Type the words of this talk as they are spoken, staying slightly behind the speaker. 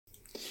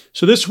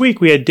So this week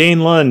we had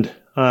Dane Lund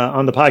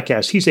on the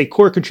podcast. He's a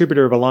core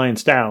contributor of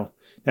Alliance DAO.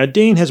 Now,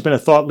 Dane has been a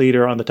thought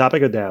leader on the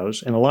topic of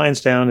DAOs, and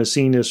Alliance DAO is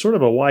seen as sort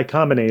of a Y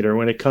Combinator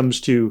when it comes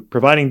to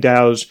providing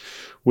DAOs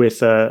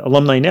with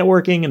alumni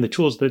networking and the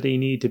tools that they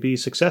need to be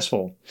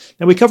successful.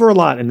 Now, we cover a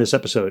lot in this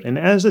episode, and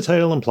as the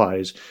title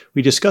implies,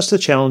 we discuss the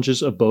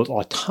challenges of both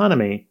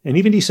autonomy and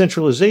even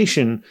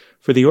decentralization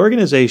for the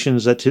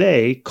organizations that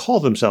today call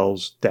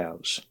themselves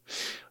DAOs.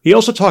 We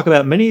also talk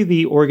about many of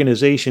the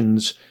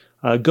organizations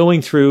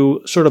going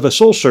through sort of a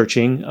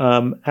soul-searching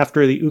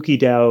after the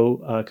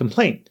UkiDAO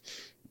complaint.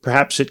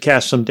 Perhaps it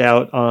casts some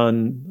doubt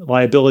on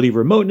liability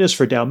remoteness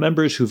for DAO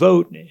members who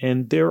vote,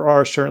 and there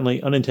are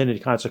certainly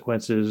unintended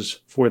consequences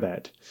for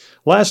that.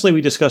 Lastly,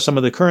 we discuss some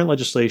of the current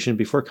legislation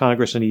before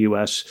Congress in the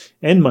U.S.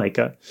 and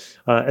MICA,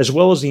 as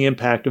well as the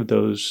impact of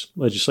those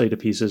legislative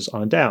pieces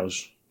on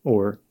DAOs,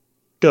 or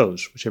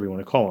DOEs, whichever you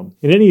want to call them.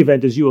 In any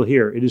event, as you will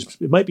hear,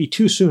 it might be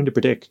too soon to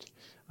predict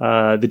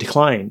the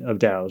decline of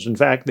DAOs. In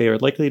fact, they are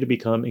likely to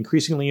become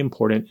increasingly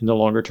important in the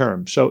longer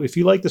term. So if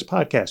you like this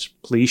podcast,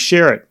 please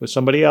share it with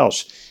somebody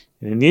else.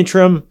 And in the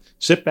interim,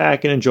 sit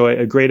back and enjoy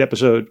a great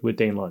episode with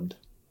Dane Lund.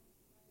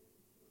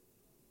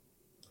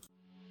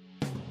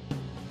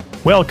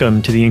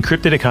 Welcome to The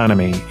Encrypted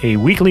Economy, a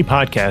weekly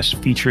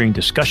podcast featuring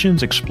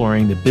discussions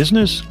exploring the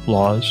business,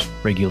 laws,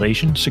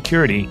 regulation,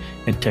 security,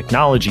 and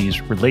technologies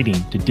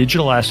relating to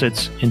digital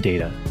assets and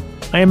data.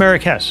 I am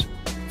Eric Hess,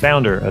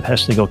 founder of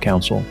Hess Legal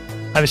Counsel.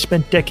 I've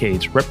spent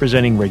decades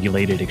representing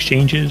regulated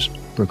exchanges,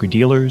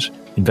 broker-dealers,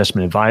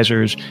 investment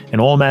advisors, and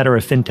all manner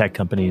of fintech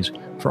companies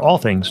for all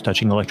things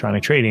touching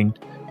electronic trading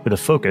with a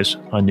focus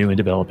on new and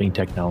developing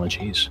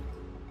technologies.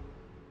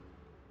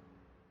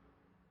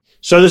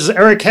 So this is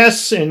Eric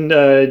Hess and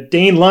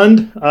Dane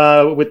Lund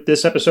with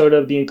this episode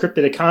of The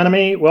Encrypted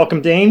Economy.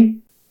 Welcome,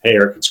 Dane. Hey,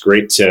 Eric. It's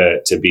great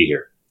to be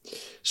here.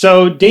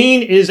 So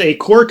Dane is a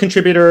core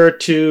contributor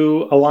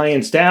to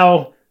Alliance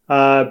DAO.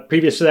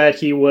 Previous to that,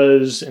 he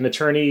was an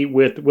attorney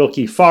with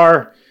Wilkie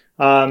Farr.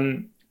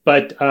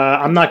 But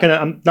I'm not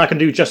gonna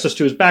do justice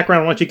to his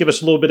background. Why don't you give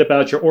us a little bit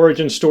about your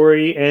origin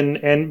story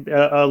and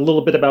a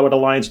little bit about what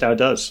Alliance DAO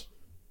does?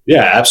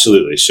 Yeah,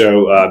 absolutely.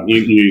 So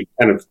you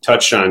kind of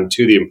touched on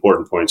two of the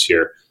important points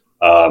here.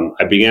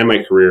 I began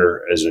my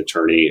career as an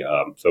attorney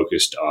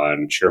focused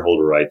on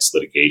shareholder rights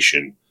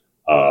litigation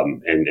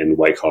and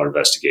white collar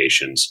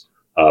investigations.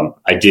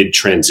 I did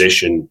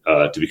transition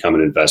to become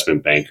an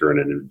investment banker and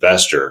an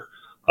investor,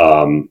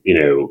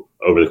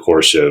 over the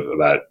course of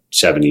about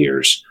 7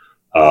 years.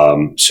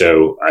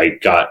 So I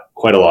got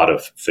quite a lot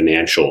of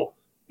financial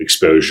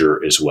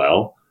exposure as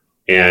well.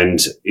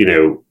 And,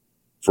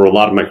 for a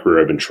lot of my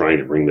career, I've been trying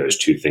to bring those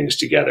two things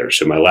together.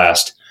 So my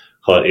last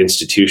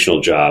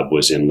institutional job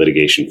was in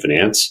litigation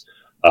finance.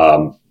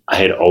 I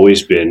had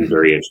always been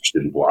very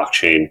interested in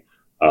blockchain.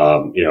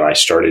 I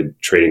started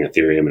trading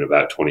Ethereum in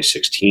about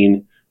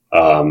 2016.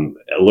 I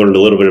learned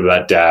a little bit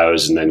about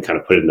DAOs and then kind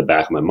of put it in the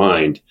back of my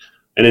mind.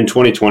 And in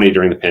 2020,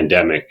 during the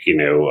pandemic,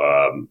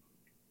 I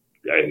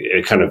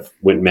kind of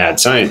went mad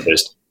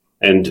scientist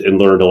and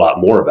learned a lot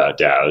more about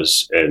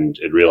DAOs and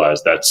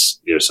realized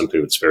that's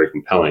something that's very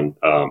compelling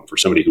for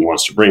somebody who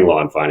wants to bring law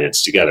and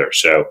finance together.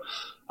 So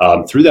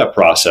through that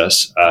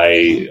process,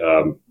 I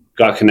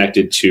got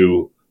connected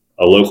to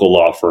a local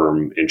law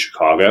firm in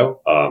Chicago,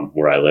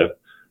 where I live,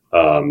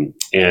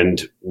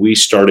 and we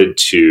started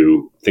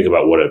to think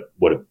about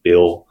what a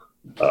bill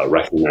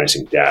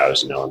recognizing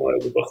DAOs in Illinois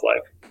would look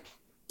like.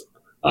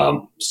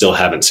 Still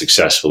haven't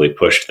successfully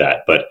pushed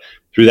that, but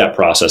through that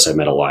process, I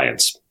met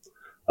Alliance.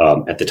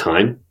 At the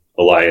time,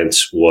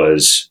 Alliance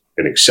was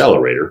an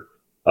accelerator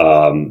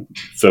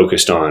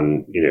focused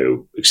on,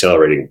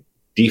 accelerating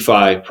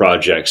DeFi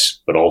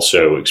projects, but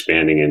also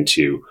expanding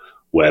into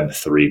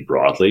Web3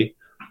 broadly.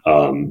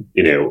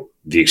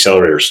 The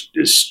accelerator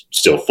is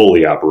still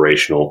fully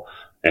operational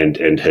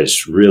and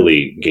has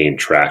really gained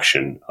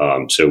traction.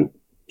 So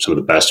some of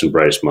the best and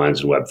brightest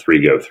minds in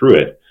Web3 go through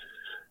it.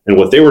 And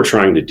what they were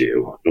trying to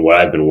do, and what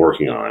I've been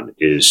working on,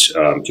 is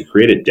to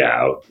create a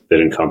DAO that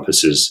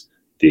encompasses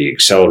the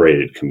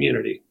accelerated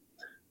community.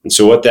 And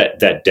so what that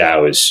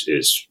DAO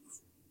is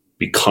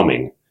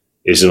becoming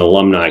is an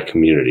alumni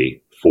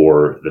community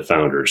for the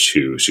founders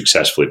who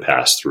successfully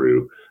passed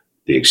through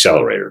the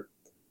accelerator.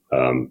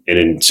 And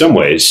in some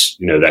ways,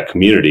 that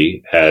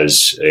community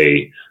has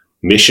a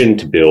mission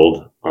to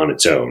build on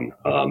its own.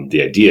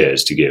 The idea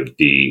is to give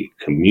the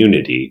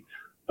community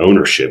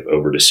ownership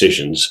over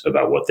decisions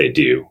about what they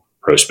do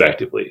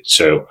prospectively.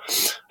 So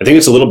I think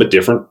it's a little bit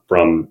different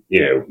from,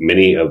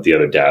 many of the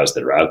other DAOs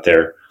that are out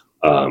there.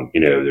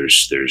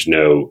 There's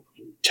no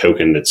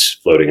token that's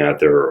floating out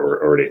there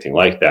or anything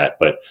like that,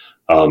 but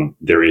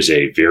there is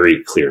a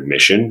very clear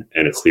mission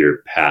and a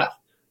clear path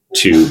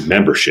to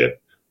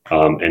membership.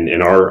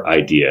 And our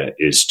idea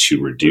is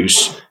to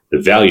reduce the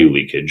value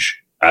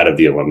leakage out of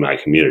the alumni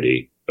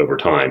community over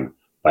time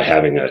by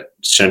having a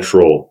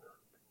central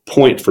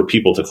point for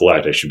people to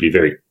collect. I should be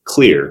very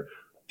clear.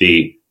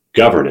 The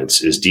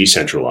governance is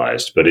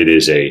decentralized, but it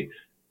is a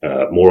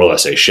more or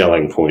less a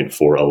shelling point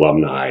for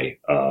alumni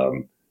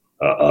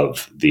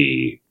of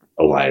the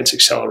Alliance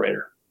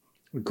Accelerator.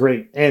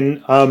 Great.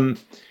 And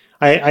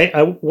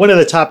I one of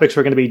the topics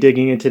we're going to be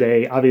digging in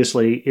today,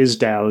 obviously, is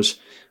DAOs.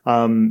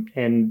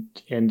 And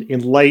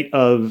in light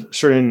of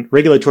certain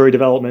regulatory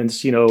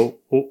developments,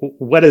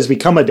 what has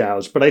become a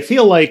DAOs? But I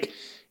feel like,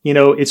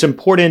 it's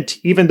important,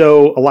 even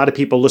though a lot of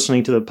people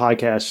listening to the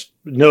podcast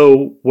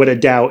know what a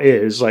DAO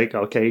is, like,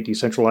 okay,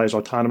 decentralized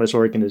autonomous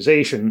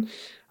organization.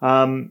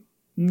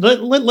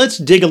 Let's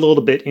dig a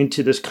little bit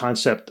into this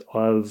concept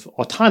of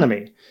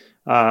autonomy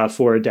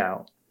for a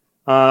DAO.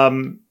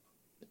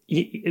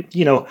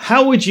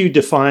 How would you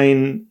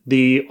define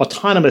the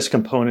autonomous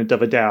component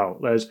of a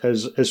DAO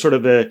as sort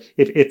of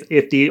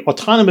if the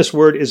autonomous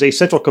word is a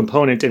central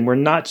component and we're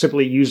not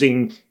simply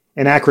using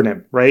an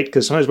acronym, right?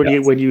 Because sometimes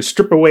when you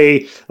strip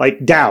away like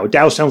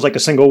DAO sounds like a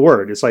single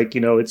word. It's like,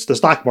 it's the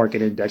stock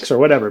market index or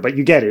whatever, but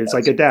you get it. It's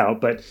like a DAO.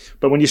 But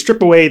when you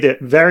strip away the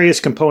various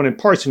component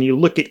parts and you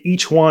look at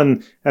each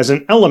one as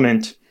an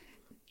element,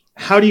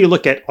 how do you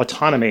look at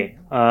autonomy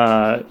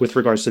with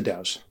regards to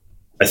DAOs?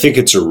 I think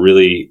it's a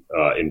really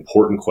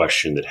important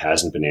question that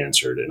hasn't been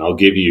answered. And I'll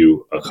give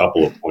you a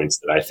couple of points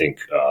that I think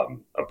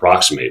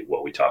approximate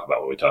what we talk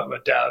about when we talk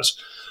about DAOs.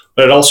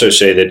 But I'd also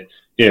say that,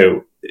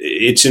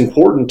 it's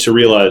important to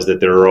realize that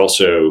there are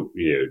also,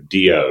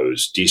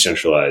 DAOs,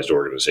 decentralized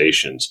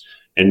organizations,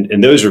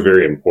 and those are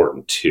very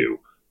important too.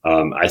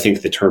 I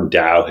think the term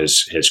DAO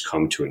has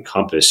come to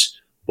encompass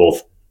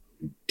both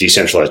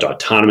decentralized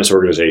autonomous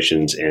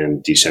organizations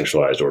and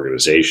decentralized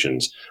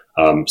organizations.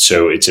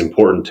 So it's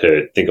important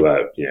to think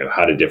about,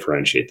 how to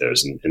differentiate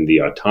those, and the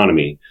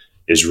autonomy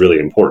is really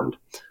important.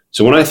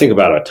 So when I think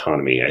about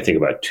autonomy, I think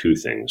about two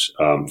things.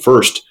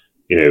 First,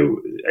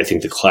 I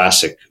think the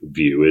classic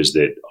view is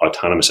that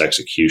autonomous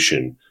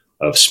execution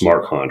of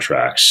smart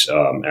contracts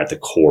at the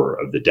core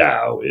of the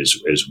DAO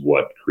is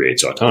what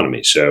creates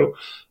autonomy. So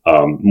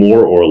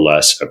more or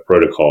less a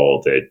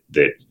protocol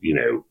that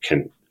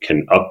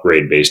can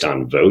upgrade based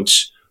on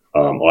votes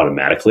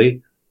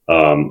automatically,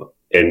 and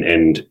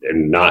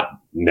not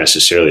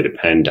necessarily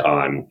depend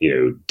on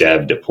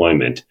dev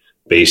deployment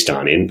based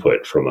on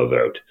input from a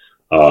vote.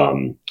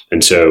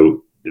 And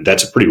so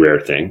that's a pretty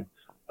rare thing.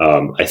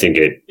 I think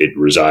it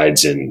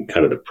resides in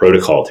kind of the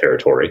protocol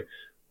territory,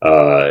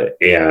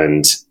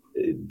 and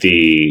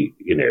the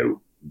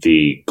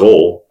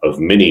goal of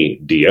many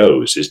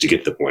DOs is to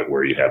get to the point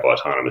where you have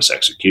autonomous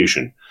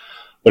execution.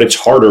 But it's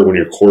harder when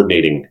you're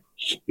coordinating,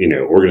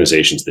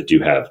 organizations that do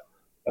have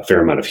a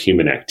fair amount of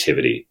human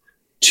activity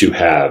to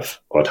have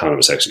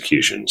autonomous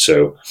execution.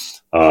 So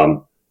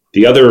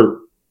the other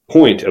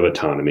point of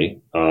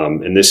autonomy,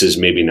 and this is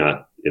maybe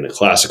not in a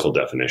classical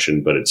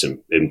definition, but it's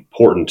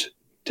important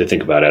to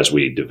think about as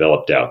we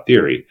develop DAO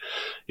theory,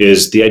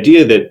 is the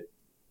idea that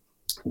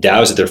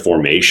DAOs at their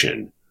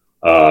formation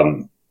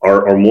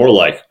are more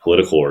like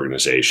political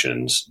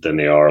organizations than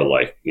they are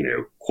like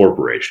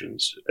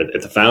corporations.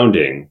 At the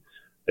founding,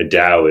 a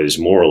DAO is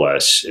more or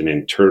less an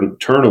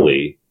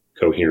internally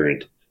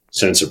coherent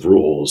sense of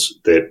rules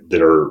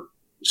that are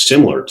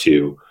similar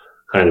to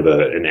kind of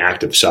an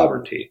act of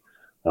sovereignty.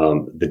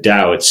 The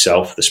DAO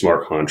itself, the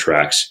smart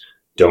contracts,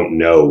 don't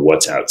know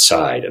what's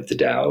outside of the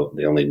DAO.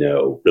 They only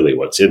know really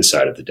what's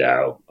inside of the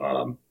DAO.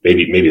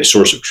 Maybe a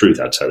source of truth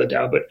outside the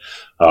DAO, but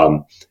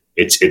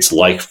it's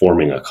like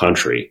forming a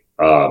country.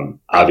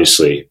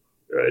 Obviously,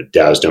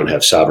 DAOs don't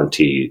have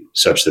sovereignty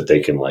such that they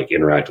can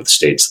interact with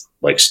states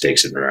like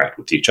states interact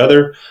with each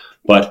other.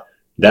 But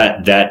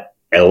that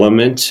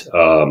element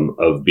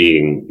of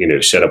being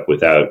set up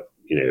without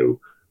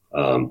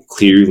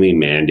clearly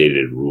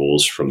mandated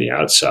rules from the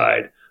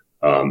outside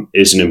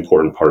is an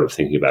important part of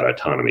thinking about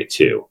autonomy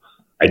too.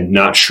 I'm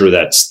not sure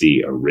that's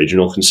the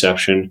original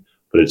conception,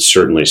 but it's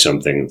certainly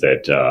something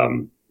that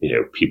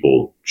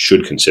people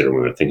should consider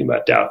when they're thinking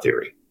about DAO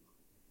theory.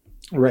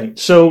 Right.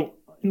 So,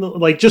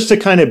 just to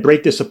kind of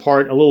break this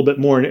apart a little bit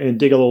more and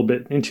dig a little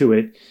bit into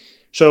it.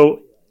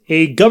 So,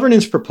 a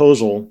governance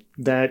proposal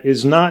that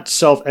is not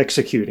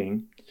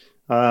self-executing,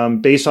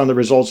 based on the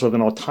results of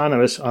an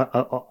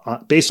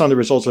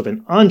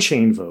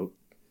on-chain vote,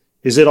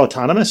 is it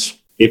autonomous?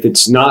 If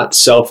it's not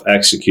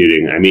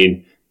self-executing, I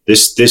mean,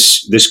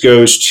 this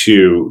goes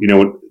to,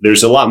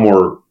 there's a lot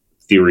more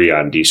theory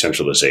on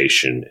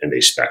decentralization and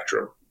a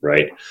spectrum,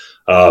 right?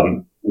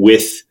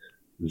 With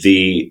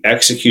the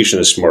execution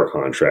of the smart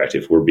contract,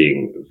 if we're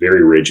being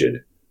very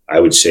rigid, I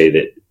would say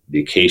that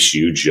the case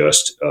you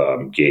just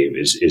gave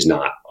is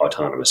not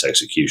autonomous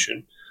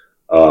execution.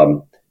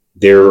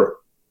 There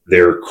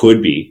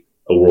could be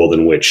a world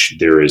in which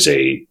there is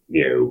a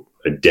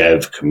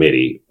dev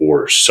committee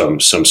or some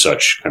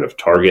such kind of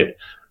target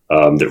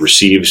that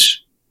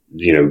receives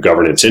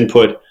governance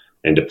input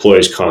and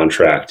deploys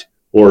contract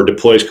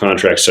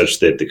such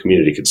that the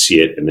community could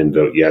see it and then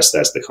vote yes,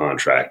 that's the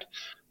contract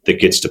that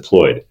gets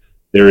deployed.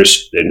 There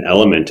is an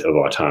element of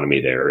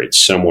autonomy there.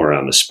 It's somewhere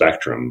on the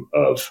spectrum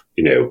of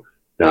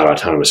not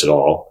autonomous at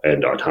all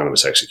and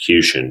autonomous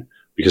execution,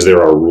 because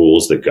there are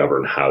rules that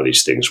govern how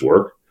these things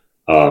work.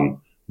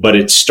 But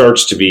it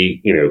starts to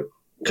be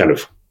kind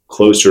of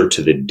closer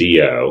to the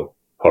DAO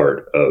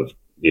part of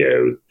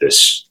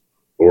this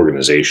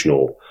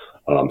organizational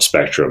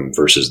spectrum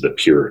versus the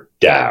pure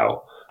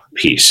DAO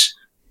piece.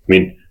 I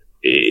mean,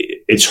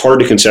 it's hard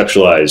to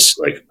conceptualize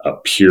like a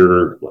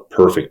pure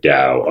perfect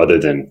DAO other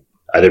than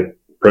either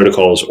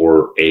protocols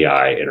or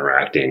AI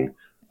interacting,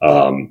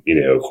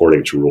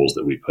 according to rules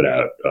that we put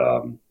out,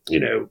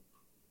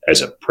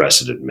 as a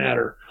precedent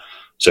matter.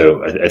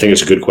 So I think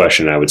it's a good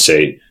question. I would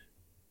say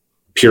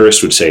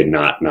purists would say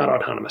not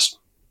autonomous.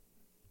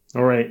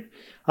 All right.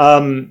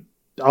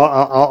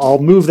 I'll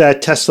move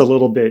that test a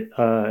little bit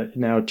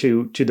now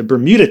to the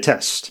Bermuda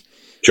test.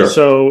 Sure.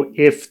 So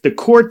if the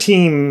core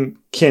team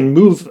can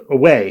move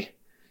away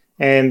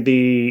and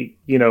the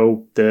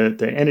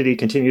entity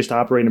continues to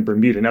operate in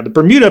Bermuda. Now, the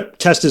Bermuda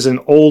test is an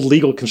old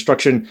legal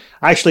construction.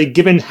 Actually,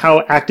 given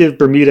how active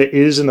Bermuda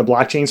is in the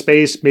blockchain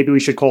space, maybe we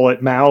should call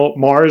it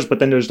Mars, but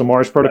then there's the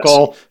Mars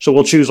protocol. Yes. So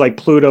we'll choose like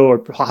Pluto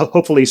or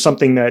hopefully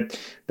something that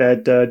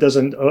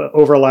doesn't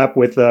overlap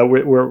with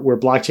where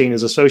blockchain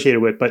is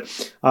associated with. But,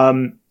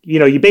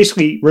 you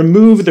basically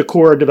remove the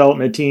core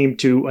development team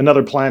to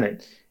another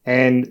planet.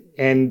 And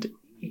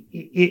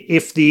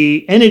if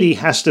the entity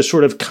has to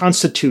sort of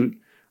constitute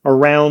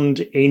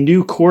around a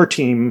new core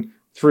team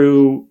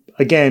through,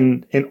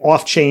 again, an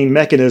off-chain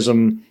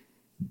mechanism,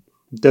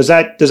 does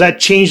that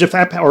change the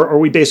fact, or are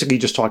we basically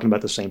just talking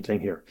about the same thing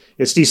here?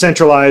 It's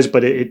decentralized,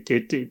 but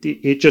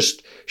it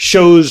just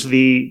shows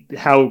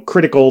how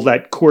critical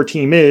that core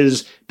team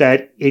is,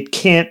 that it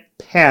can't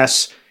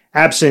pass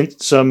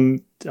absent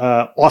some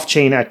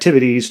off-chain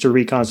activities to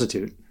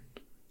reconstitute.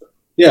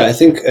 Yeah, I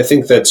think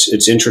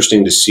it's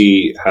interesting to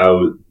see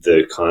how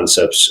the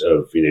concepts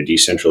of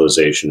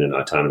decentralization and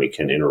autonomy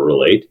can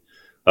interrelate.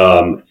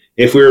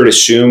 If we were to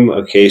assume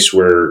a case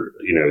where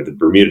the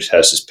Bermuda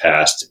test is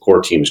passed, the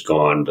core team's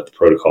gone, but the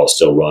protocol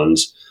still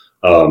runs,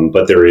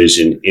 but there is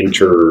an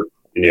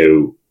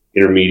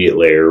intermediate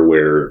layer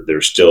where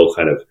there's still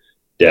kind of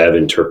dev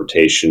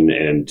interpretation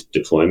and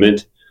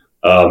deployment.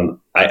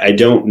 I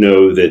don't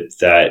know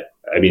that.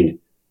 I mean,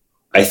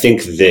 I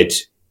think that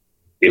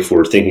if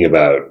we're thinking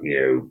about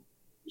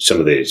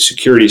some of the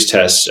securities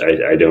tests,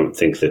 I don't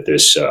think that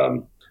this.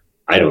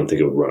 I don't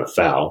think it would run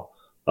afoul.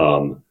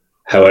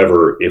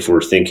 However, if we're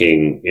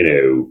thinking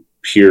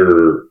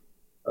pure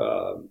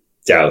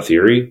DAO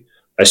theory,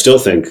 I still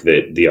think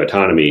that the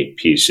autonomy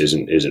piece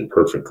isn't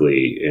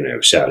perfectly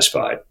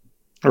satisfied.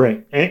 All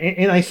right,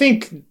 and I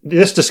think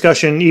this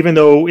discussion, even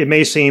though it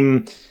may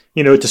seem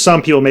to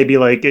some people maybe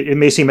like it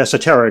may seem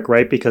esoteric,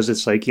 right? Because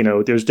it's like,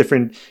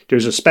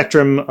 there's a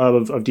spectrum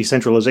of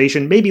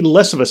decentralization, maybe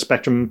less of a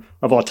spectrum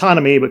of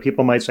autonomy, but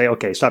people might say,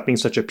 okay, stop being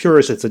such a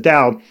purist, it's a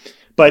DAO.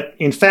 But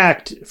in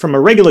fact, from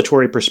a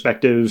regulatory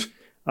perspective,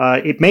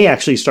 it may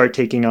actually start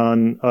taking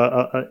on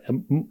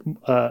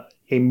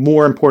a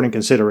more important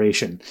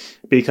consideration,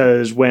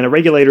 because when a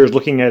regulator is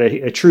looking at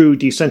a true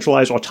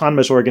decentralized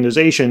autonomous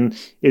organization,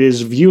 it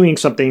is viewing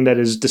something that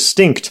is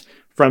distinct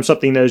from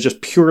something that is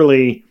just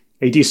purely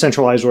a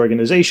decentralized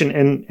organization,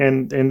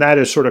 and that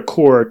is sort of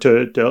core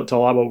to a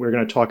lot of what we're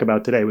going to talk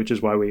about today, which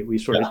is why we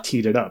sort of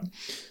teed it up.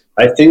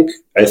 I think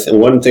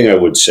one thing I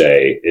would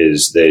say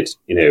is that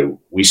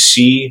we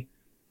see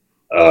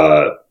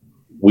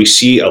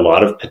a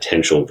lot of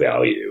potential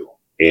value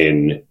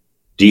in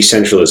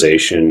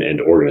decentralization and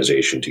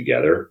organization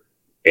together,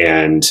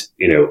 and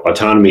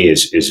autonomy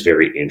is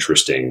very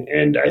interesting,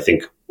 and I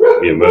think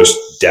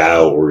most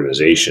DAO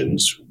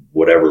organizations,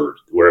 wherever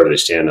they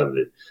stand on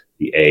the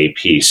A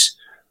piece,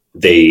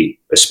 they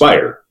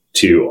aspire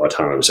to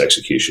autonomous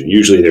execution.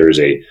 Usually there is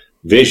a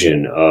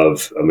vision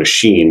of a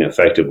machine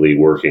effectively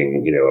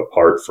working,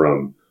 apart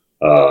from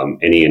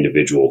any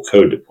individual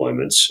code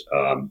deployments.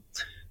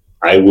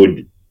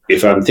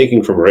 If I'm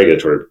thinking from a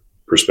regulatory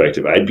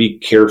perspective, I'd be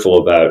careful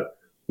about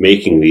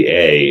making the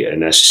A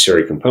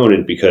necessary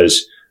component,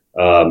 because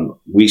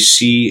we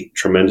see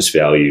tremendous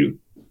value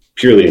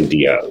purely in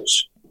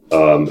DAOs.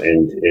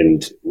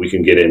 And we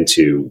can get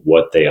into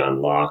what they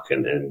unlock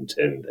and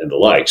the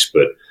likes,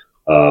 but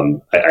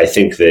I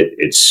think that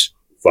it's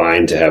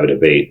fine to have a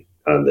debate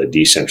on the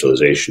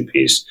decentralization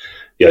piece.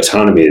 The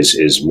autonomy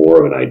is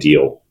more of an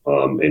ideal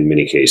in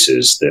many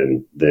cases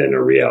than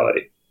a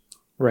reality.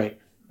 Right.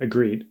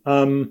 Agreed.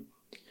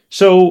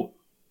 So,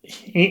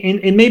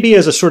 and maybe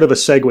as a sort of a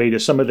segue to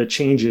some of the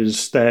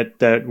changes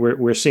that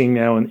we're seeing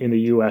now in the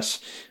U.S.,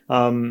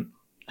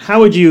 how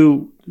would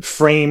you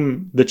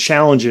frame the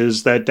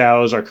challenges that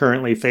DAOs are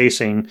currently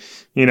facing,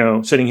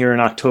 sitting here in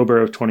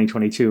October of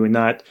 2022 and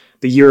not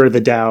the year of the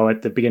DAO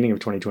at the beginning of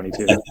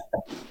 2022?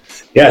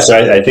 Yeah, so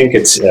I think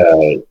it's,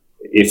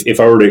 if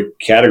I were to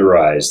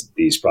categorize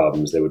these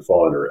problems, they would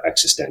fall under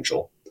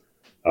existential.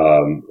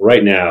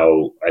 Right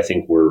now, I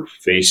think we're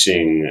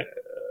facing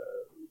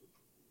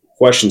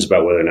questions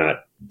about whether or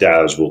not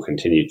DAOs will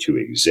continue to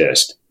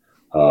exist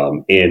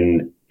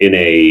in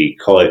a,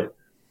 call it,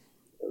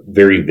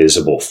 very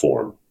visible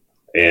form.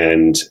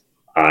 And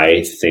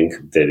I think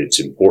that it's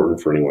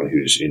important for anyone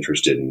who's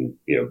interested in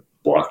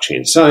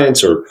blockchain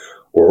science or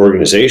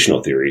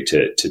organizational theory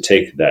to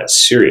take that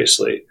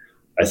seriously.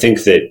 I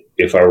think that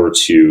if I were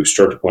to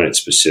start to point at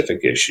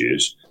specific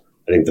issues,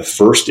 I think the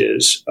first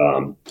is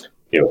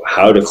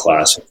how to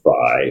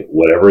classify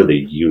whatever the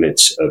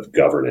units of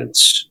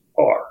governance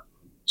are.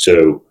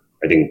 So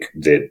I think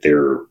that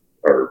there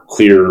are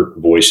clear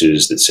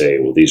voices that say,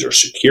 well, these are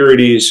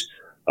securities.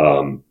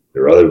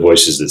 There are other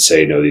voices that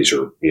say, no, these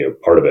are,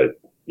 part of a,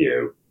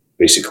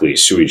 basically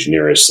sui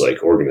generis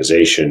like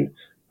organization.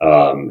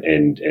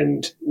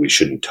 And we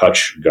shouldn't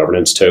touch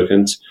governance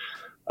tokens.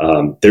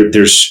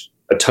 There's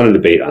a ton of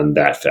debate on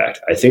that fact.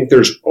 I think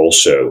there's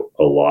also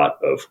a lot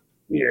of,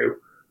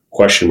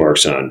 question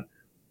marks on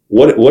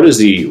what is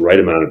the right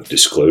amount of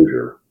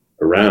disclosure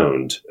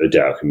around a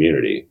DAO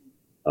community.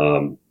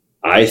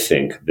 I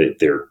think that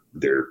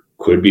there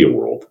could be a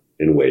world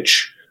in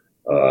which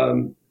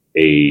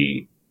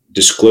a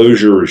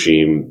disclosure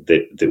regime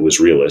that was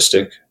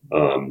realistic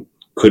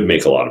could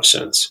make a lot of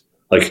sense.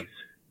 Like,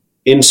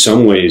 in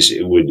some ways,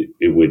 it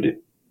would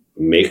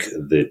make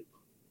the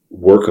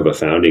work of a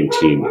founding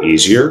team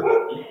easier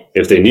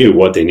if they knew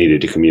what they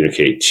needed to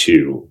communicate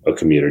to a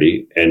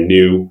community and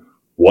knew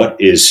what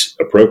is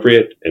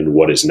appropriate and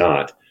what is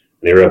not.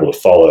 And they were able to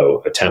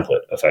follow a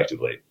template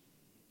effectively.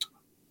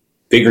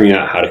 Figuring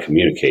out how to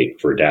communicate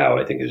for DAO,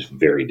 I think, is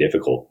very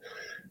difficult.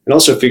 And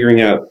also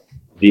figuring out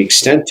the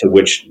extent to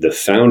which the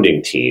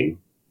founding team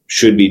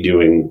should be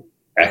doing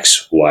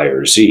X, Y,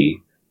 or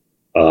Z,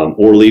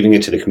 or leaving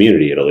it to the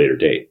community at a later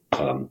date.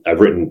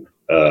 I've written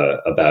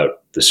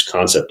about this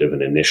concept of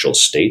an initial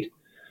state,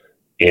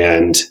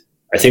 and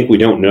I think we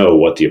don't know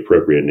what the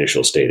appropriate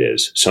initial state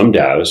is. Some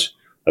DAOs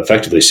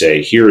effectively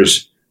say,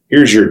 here's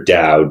your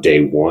DAO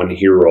day one.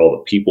 Here are all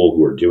the people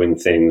who are doing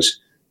things.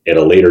 At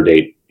a later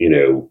date,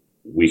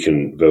 we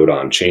can vote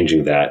on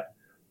changing that.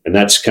 And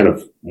that's kind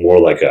of more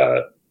like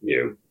a,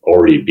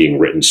 already being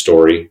written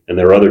story. And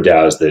there are other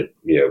DAOs that,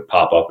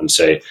 pop up and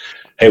say,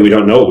 hey, we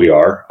don't know what we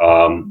are,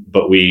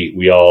 but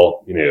we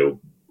all,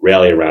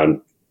 rally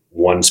around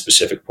one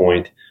specific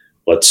point.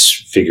 Let's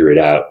figure it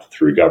out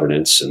through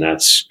governance. And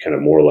that's kind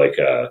of more like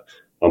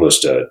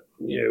almost a,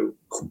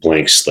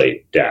 blank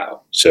slate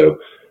DAO. So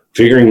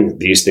figuring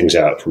these things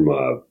out from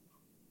a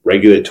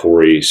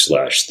regulatory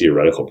 /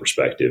 theoretical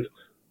perspective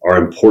are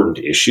important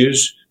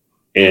issues.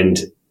 And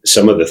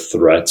some of the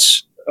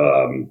threats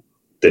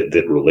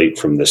that relate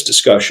from this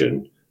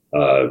discussion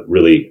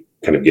really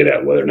kind of get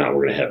at whether or not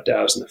we're going to have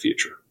DAOs in the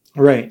future.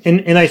 Right.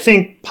 And I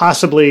think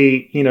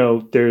possibly,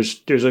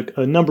 there's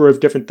a number of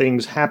different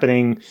things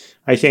happening.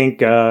 I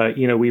think,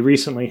 we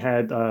recently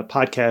had a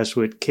podcast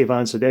with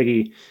Kayvon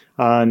Sadeghi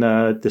on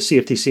the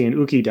CFTC and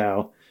Uki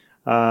DAO.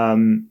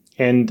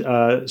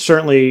 And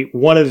certainly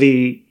one of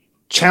the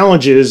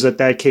challenges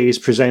that case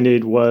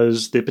presented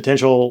was the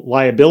potential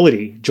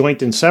liability,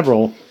 joint and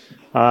several,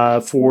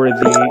 for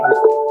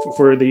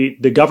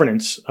the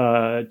governance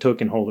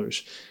token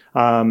holders.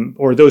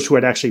 Or those who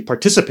had actually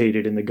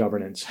participated in the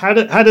governance. How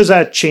does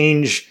that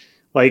change,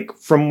 like,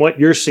 from what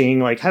you're seeing,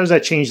 like, how does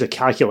that change the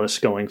calculus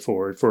going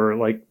forward for,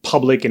 like,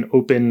 public and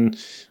open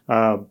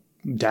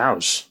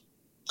DAOs?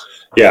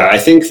 Yeah, I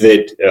think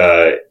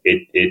that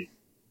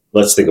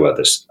let's think about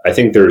this. I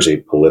think there's a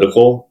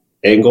political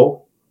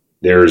angle,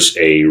 there's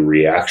a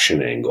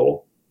reaction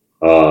angle,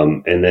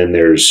 and then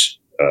there's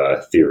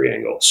a theory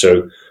angle.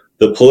 So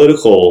the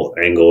political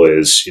angle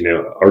is,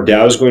 are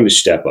DAOs going to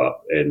step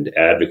up and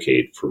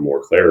advocate for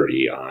more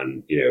clarity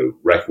on,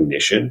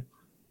 recognition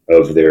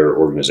of their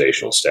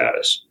organizational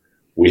status?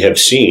 We have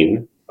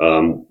seen,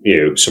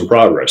 some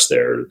progress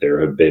there.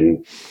 There have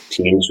been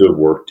teams who have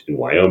worked in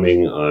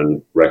Wyoming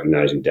on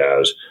recognizing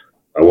DAOs.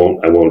 I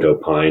won't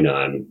opine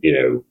on,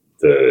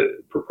 the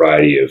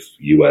propriety of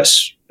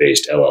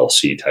U.S.-based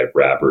LLC type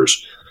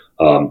wrappers,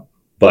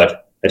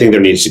 but I think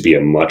there needs to be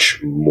a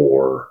much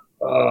more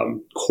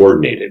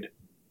coordinated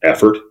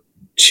effort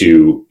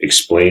to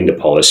explain to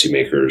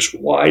policymakers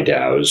why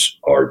DAOs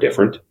are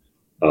different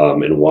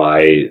and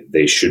why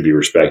they should be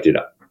respected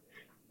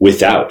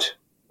without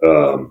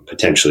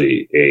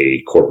potentially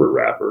a corporate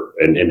wrapper.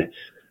 And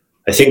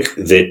I think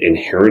that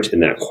inherent in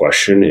that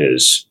question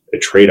is a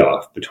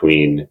trade-off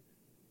between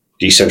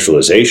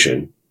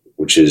decentralization,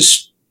 which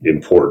is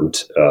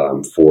important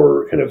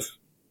for kind of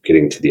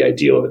getting to the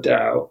ideal of a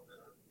DAO,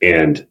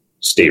 and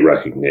state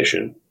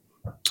recognition.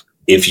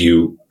 If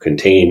you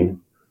contain,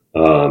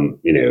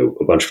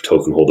 a bunch of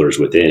token holders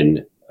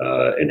within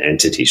an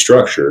entity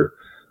structure,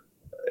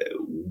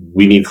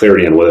 we need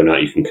clarity on whether or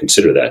not you can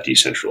consider that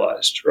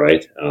decentralized,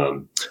 right?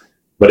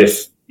 But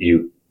if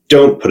you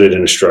don't put it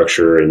in a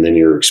structure and then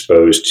you're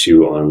exposed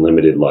to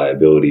unlimited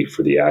liability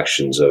for the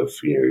actions of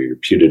your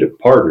putative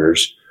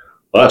partners,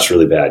 well, that's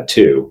really bad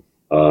too.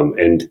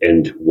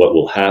 And what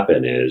will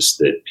happen is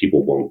that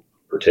people won't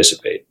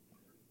participate.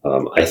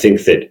 I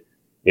think that,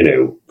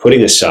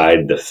 putting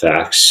aside the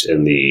facts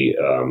and the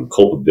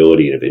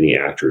culpability of any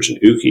actors in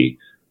Uki,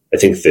 I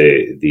think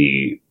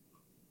the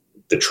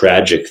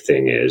tragic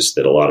thing is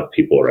that a lot of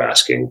people are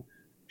asking,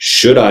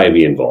 should I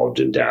be involved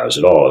in DAOs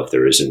at all if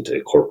there isn't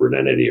a corporate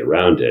entity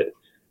around it?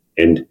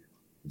 And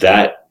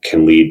that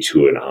can lead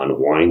to an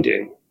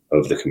unwinding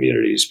of the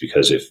communities,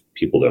 because if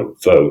people don't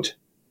vote,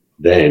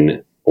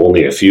 then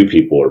only a few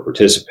people are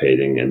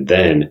participating, and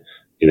then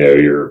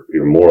you're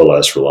more or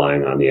less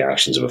relying on the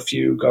actions of a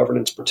few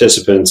governance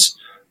participants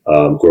who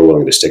are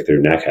willing to stick their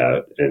neck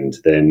out, and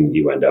then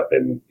you end up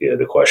in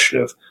the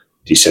question of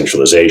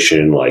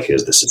decentralization, like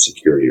is this a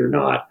security or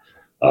not?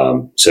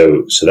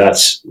 So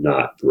that's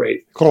not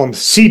great. Call them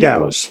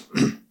CDAOs.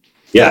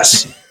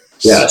 Yes.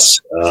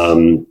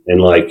 And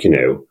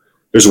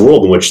there's a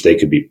world in which they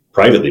could be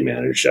privately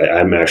managed.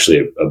 I'm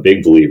actually a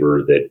big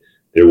believer that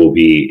there will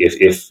be,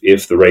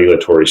 if the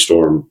regulatory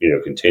storm,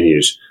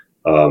 continues,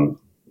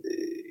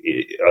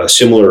 a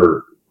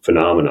similar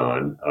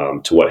phenomenon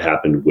to what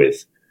happened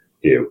with,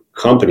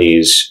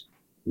 companies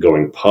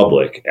going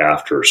public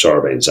after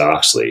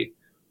Sarbanes-Oxley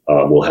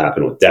will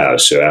happen with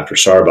DAOs. So after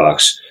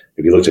Starbucks,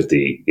 if you looked at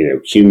the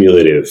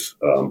cumulative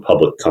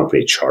public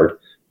company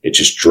chart, it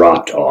just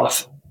dropped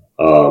off.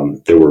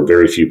 There were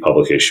very few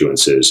public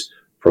issuances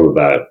from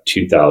about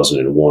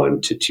 2001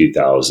 to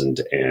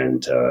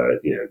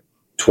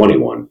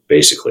 2021,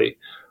 basically,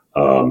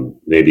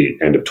 maybe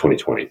end of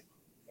 2020.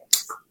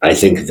 I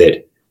think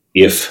that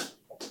if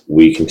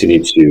we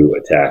continue to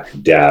attack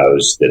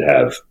DAOs that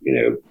have,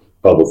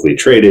 publicly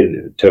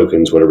traded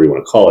tokens, whatever you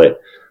want to call it,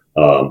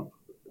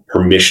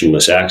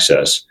 permissionless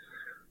access,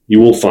 you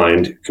will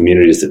find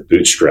communities that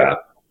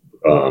bootstrap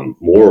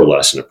more or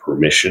less in a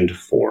permissioned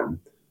form.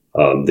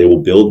 They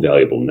will build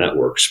valuable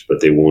networks,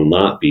 but they will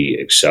not be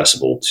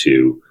accessible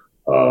to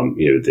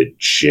the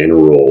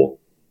general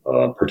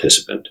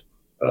participant.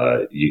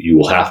 You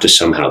will have to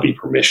somehow be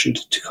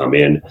permissioned to come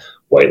in,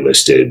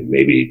 whitelisted.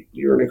 Maybe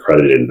you're an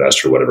accredited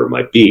investor, whatever it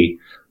might be.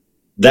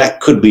 That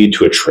could lead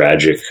to a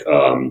tragic,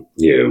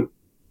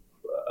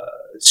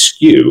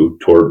 skew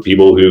toward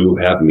people who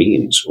have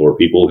means or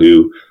people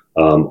who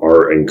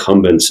are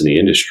incumbents in the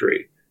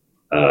industry.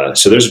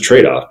 So there's a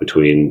trade-off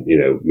between,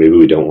 maybe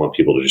we don't want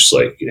people to just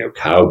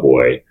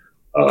cowboy,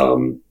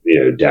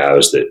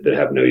 DAOs that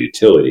have no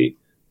utility.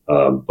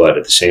 But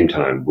at the same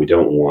time, we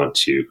don't want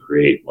to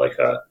create what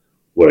I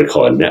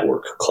call a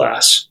network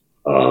class,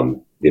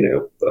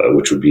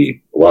 which would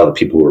be a lot of the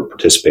people who are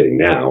participating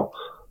now,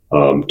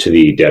 to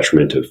the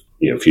detriment of,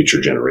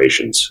 future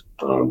generations.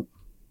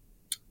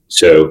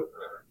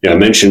 I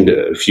mentioned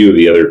a few of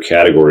the other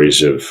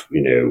categories of,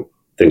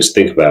 things to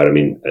think about. I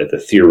mean, at the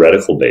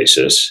theoretical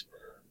basis,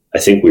 I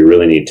think we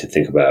really need to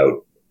think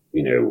about,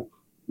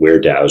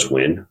 where DAOs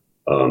win.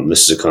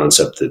 This is a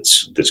concept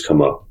that's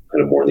come up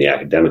kind of more in the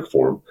academic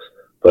form,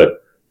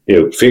 but,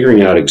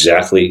 figuring out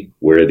exactly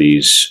where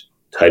these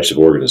types of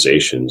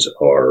organizations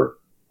are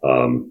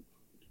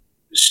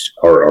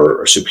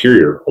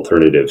superior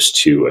alternatives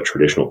to a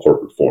traditional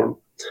corporate form.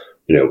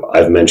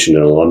 I've mentioned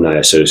an alumni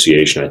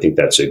association. I think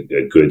that's a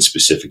good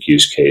specific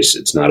use case.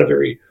 It's not a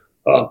very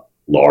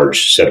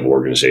large set of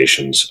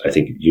organizations. I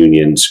think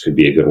unions could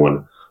be a good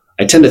one.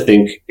 I tend to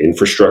think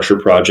infrastructure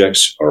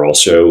projects are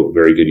also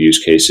very good use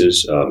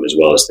cases, as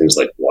well as things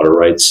like water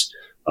rights,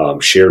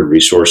 shared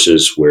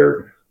resources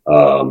where,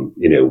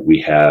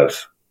 we have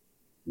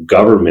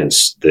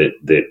governments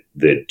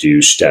that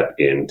do step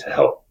in to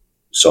help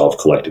solve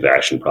collective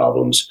action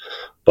problems,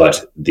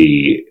 but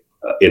the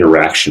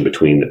interaction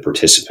between the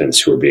participants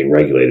who are being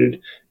regulated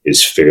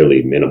is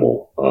fairly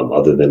minimal,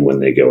 other than when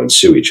they go and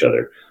sue each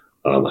other.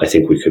 I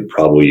think we could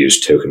probably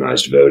use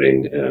tokenized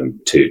voting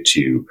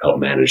to help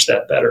manage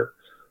that better.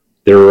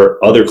 There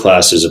are other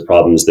classes of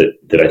problems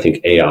that I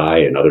think AI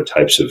and other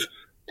types of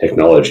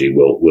technology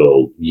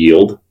will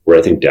yield, where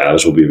I think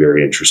DAOs will be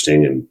very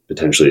interesting and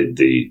potentially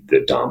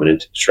the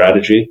dominant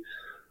strategy.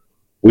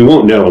 We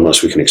won't know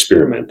unless we can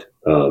experiment.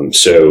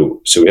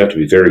 So we have to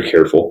be very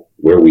careful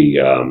where we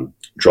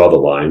draw the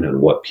line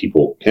on what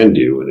people can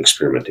do in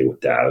experimenting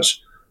with DAOs,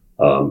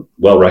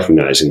 while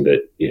recognizing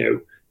that,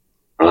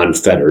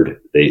 unfettered,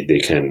 they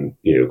can,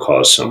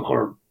 cause some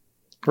harm.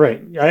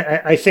 Right.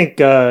 I think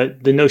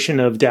the notion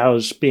of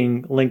DAOs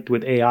being linked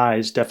with AI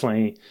is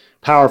definitely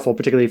powerful,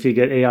 particularly if you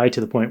get AI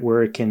to the point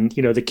where it can,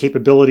 the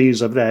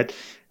capabilities of that,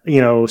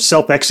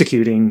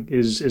 self-executing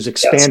is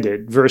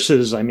expanded. Yes.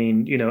 Versus,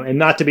 and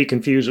not to be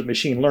confused with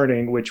machine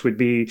learning, which would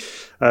be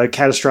a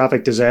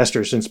catastrophic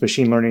disaster, since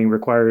machine learning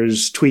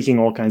requires tweaking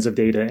all kinds of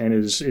data and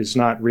is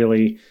not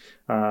really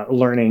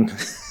learning.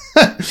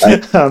 I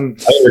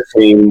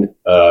entertain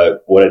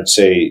what I'd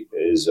say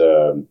is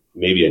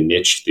maybe a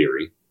niche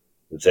theory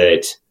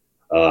that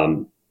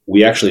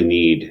we actually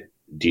need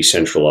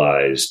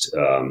decentralized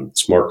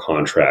smart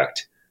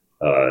contract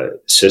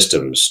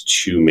systems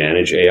to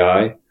manage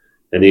AI.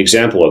 And the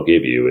example I'll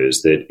give you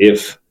is that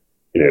if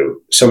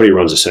somebody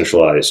runs a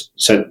centralized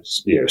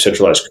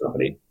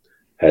company,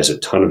 has a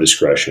ton of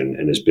discretion,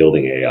 and is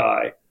building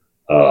AI,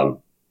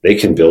 they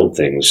can build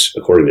things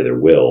according to their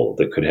will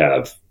that could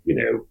have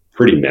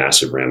pretty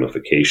massive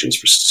ramifications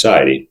for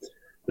society.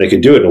 They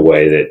can do it in a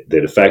way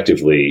that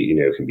effectively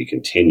can be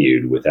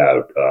continued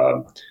without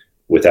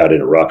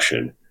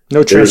interruption.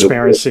 No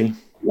transparency.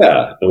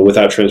 And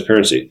without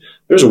transparency.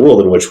 There's a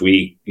world in which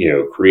we,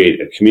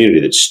 create a community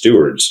that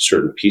stewards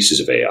certain pieces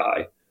of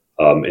AI,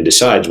 and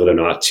decides whether or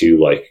not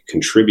to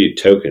contribute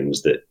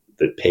tokens that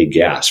that pay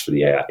gas for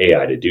the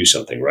AI to do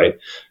something, right?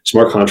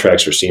 Smart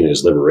contracts are seen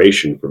as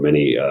liberation for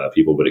many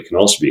people, but it can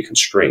also be a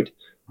constraint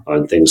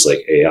on things like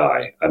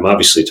AI. I'm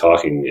obviously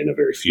talking in a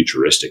very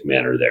futuristic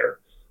manner there.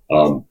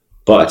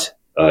 But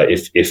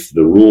if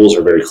the rules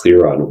are very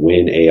clear on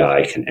when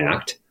AI can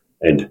act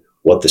and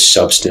what the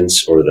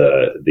substance or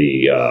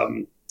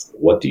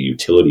what the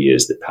utility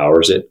is that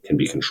powers it can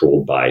be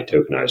controlled by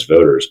tokenized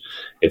voters.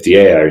 If the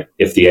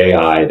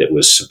AI that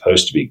was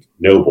supposed to be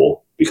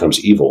noble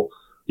becomes evil,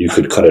 you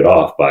could cut it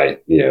off by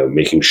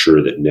making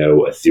sure that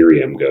no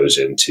Ethereum goes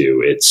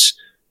into its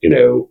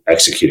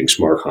executing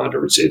smart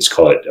contract.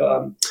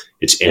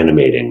 It's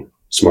animating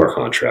smart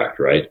contract,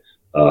 right?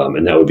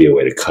 And that would be a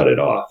way to cut it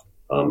off.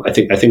 I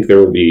think there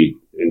will be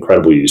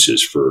incredible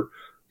uses for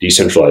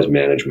decentralized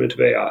management of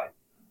AI.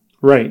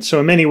 Right. So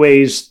in many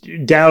ways,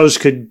 DAOs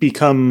could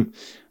become,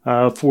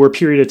 for a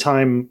period of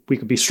time, we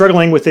could be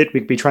struggling with it. We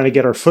could be trying to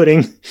get our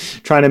footing,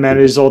 trying to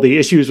manage all the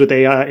issues with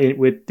AI,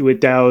 with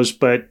DAOs,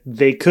 but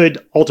they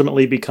could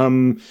ultimately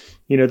become,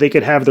 they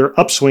could have their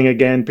upswing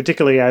again,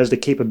 particularly as the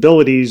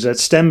capabilities that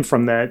stem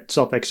from that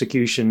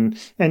self-execution.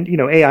 And,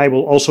 AI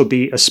will also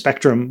be a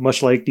spectrum,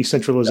 much like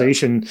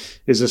decentralization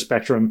is a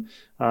spectrum.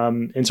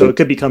 And so it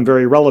could become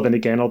very relevant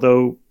again,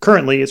 although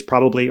currently it's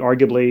probably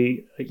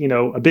arguably,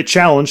 a bit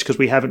challenged because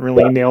we haven't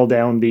really nailed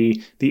down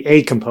the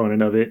A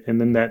component of it. And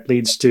then that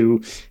leads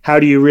to how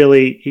do you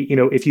really,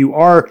 if you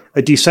are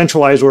a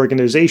decentralized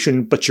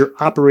organization, but you're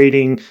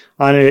operating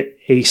on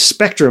a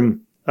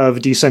spectrum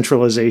of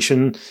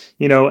decentralization,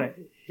 then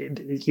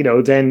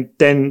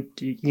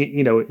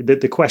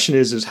the question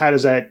is how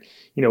does that,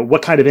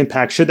 what kind of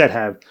impact should that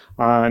have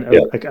on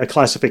a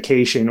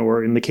classification,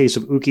 or in the case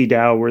of Uki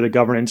DAO, where the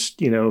governance,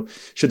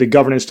 should the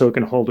governance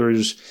token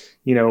holders,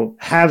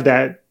 have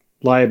that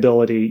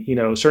liability?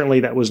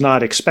 Certainly that was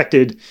not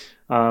expected.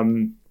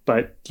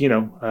 But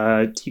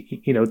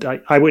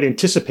I would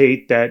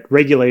anticipate that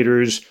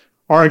regulators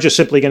aren't just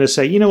simply going to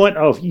say,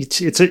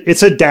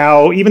 it's a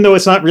DAO, even though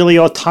it's not really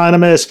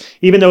autonomous,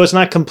 even though it's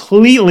not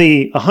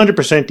completely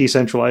 100%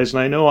 decentralized.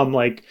 And I know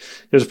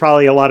there's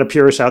probably a lot of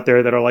purists out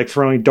there that are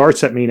throwing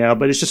darts at me now,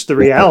 but it's just the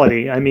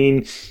reality. I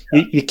mean,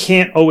 you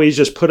can't always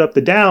just put up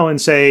the DAO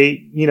and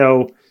say,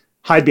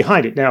 hide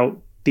behind it. Now,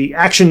 the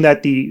action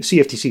that the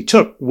CFTC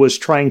took was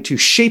trying to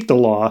shape the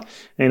law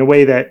in a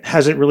way that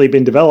hasn't really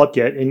been developed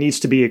yet and needs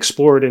to be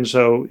explored. And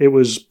so it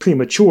was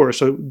premature.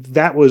 So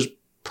that was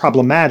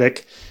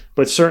problematic.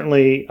 But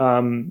certainly,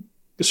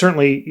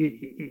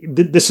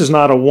 this is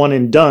not a one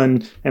and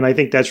done. And I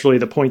think that's really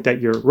the point that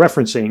you're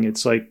referencing.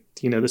 It's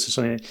this is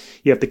something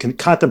you have to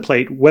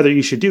contemplate whether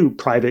you should do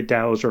private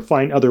DAOs or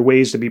find other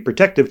ways to be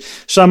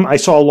protective. I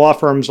saw law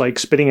firms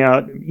spitting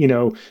out,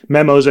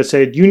 memos that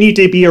said, you need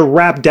to be a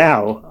wrap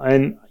DAO.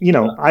 And,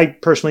 I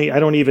personally, I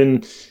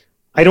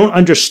don't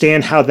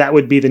understand how that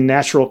would be the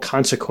natural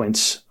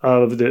consequence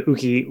of the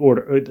Uki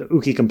order, the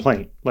Uki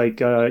complaint.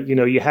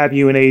 You have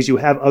UNAs, you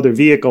have other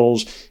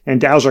vehicles, and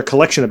DAOs are a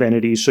collection of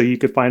entities, so you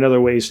could find other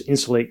ways to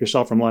insulate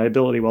yourself from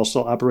liability while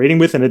still operating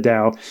within a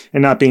DAO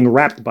and not being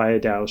wrapped by a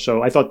DAO.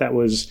 So I thought that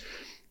was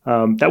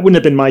that wouldn't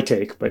have been my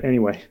take, but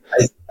anyway.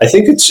 I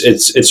think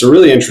it's a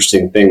really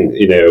interesting thing.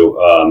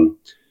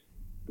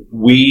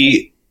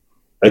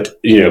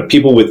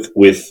 People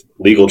with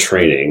legal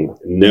training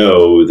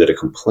know that a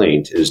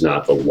complaint is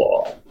not the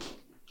law.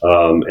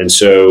 And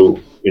so,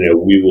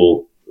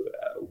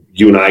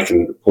 you and I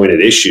can point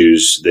at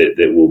issues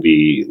that will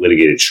be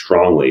litigated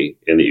strongly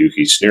in the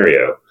Uki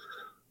scenario.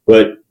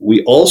 But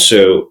we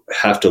also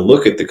have to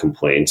look at the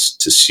complaints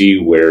to see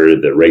where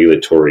the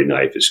regulatory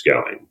knife is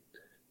going.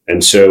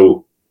 And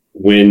so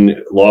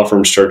when law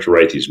firms start to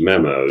write these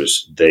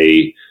memos,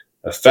 they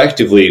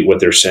effectively, what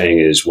they're saying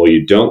is, well,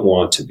 you don't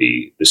want to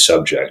be the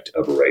subject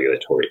of a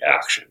regulatory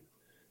action.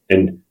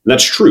 And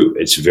that's true.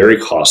 It's very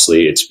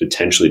costly. It's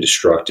potentially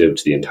destructive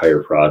to the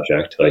entire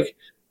project.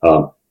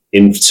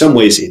 In some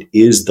ways, it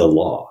is the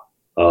law.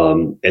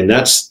 And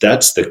that's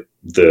the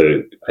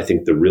I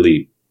think the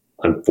really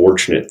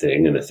unfortunate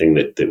thing, and the thing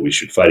that we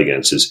should fight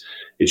against, is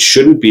it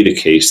shouldn't be the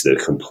case that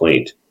a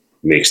complaint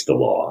makes the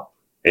law.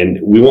 And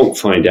we won't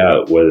find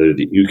out whether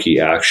the Uki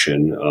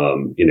action,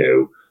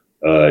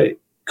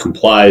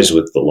 complies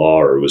with the law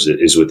or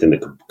is within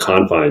the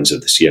confines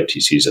of the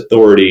CFTC's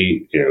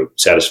authority,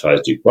 satisfies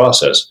due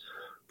process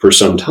for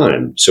some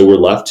time. So we're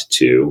left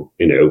to,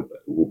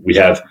 we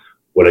have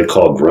what I'd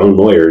call grown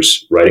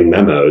lawyers writing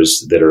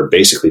memos that are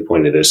basically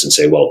pointing at this and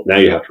say, well, now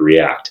you have to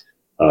react.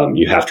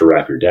 You have to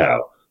wrap your DAO.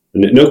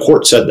 No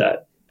court said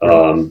that.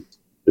 The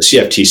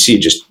CFTC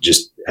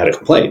just had a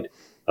complaint.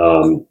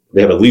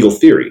 They have a legal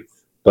theory,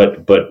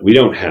 but we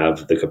don't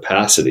have the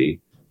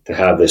capacity to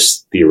have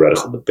this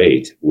theoretical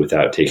debate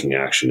without taking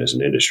action as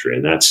an industry.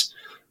 And that's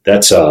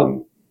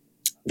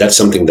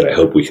something that I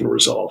hope we can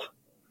resolve.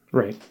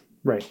 Right.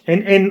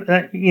 And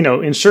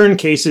in certain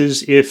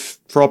cases, if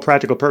for all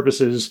practical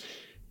purposes,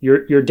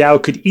 your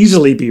DAO could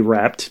easily be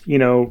wrapped,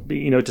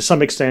 to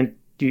some extent,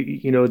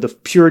 the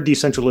pure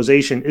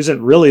decentralization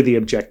isn't really the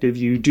objective.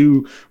 You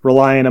do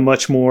rely on a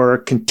much more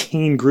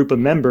contained group of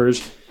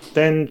members.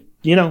 Then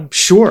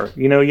sure,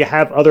 you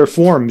have other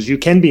forms. You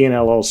can be an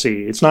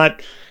LLC. It's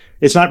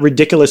not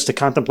ridiculous to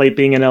contemplate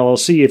being an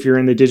LLC if you're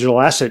in the digital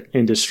asset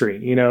industry,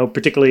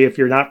 particularly if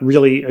you're not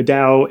really a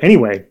DAO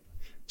anyway.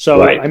 So,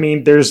 right. I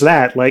mean, there's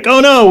that, like, oh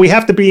no, we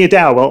have to be a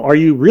DAO. Well, are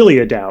you really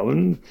a DAO?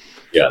 And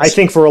yes. I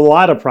think for a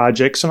lot of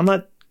projects, and I'm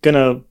not going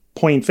to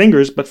point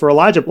fingers, but for a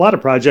lot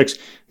of projects,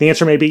 the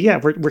answer may be,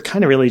 yeah, we're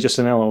kind of really just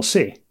an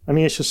LLC. I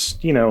mean, it's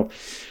just,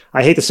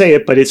 I hate to say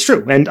it, but it's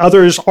true. And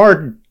others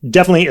are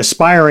definitely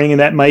aspiring, and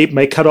that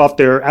might cut off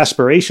their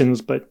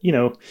aspirations. But,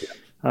 well,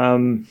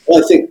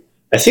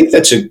 I think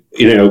that's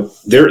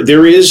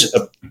there is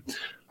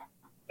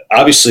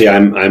obviously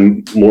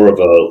I'm more of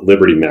a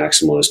liberty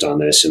maximalist on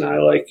this, and I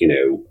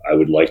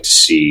would like to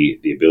see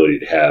the ability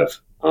to have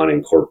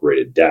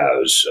unincorporated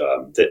DAOs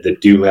that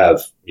do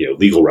have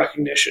legal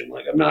recognition.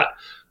 Like I'm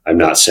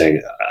not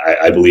saying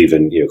I believe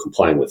in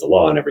complying with the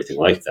law and everything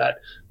like that,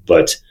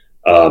 but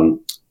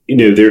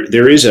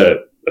there is a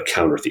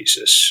counter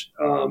thesis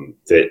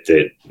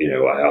that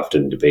I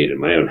often debate in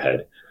my own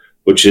head,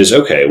 which is,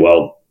 okay,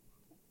 well,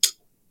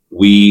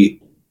 we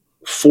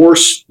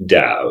force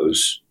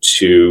DAOs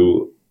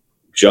to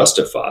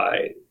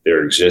justify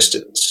their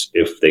existence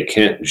if they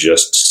can't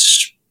just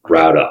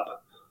sprout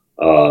up.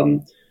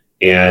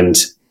 And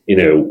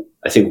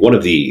I think one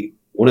of the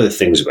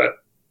things about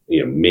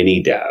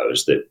mini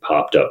DAOs that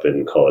popped up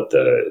and call it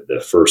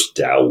the first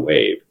DAO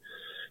wave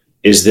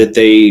is that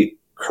they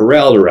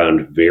corralled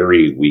around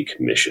very weak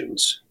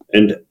missions,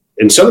 and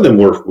some of them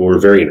were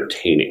very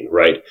entertaining,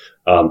 right?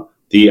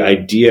 The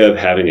idea of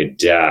having a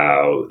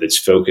DAO that's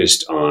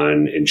focused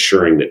on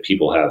ensuring that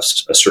people have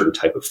a certain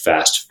type of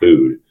fast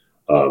food,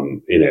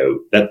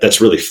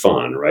 that's really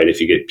fun, right? If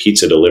you get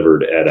pizza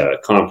delivered at a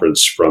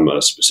conference from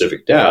a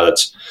specific DAO,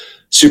 that's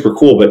super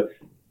cool. But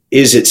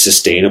is it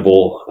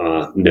sustainable?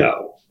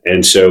 No.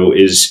 And so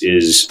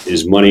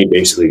is money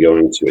basically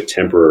going to a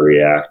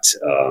temporary act?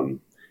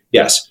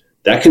 Yes.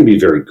 That can be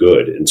very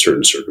good in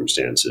certain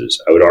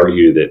circumstances. I would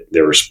argue that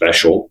there are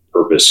special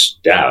purpose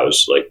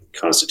DAOs, like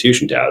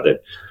Constitution DAO,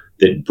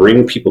 that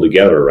bring people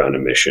together around a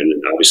mission.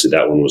 And obviously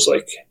that one was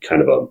like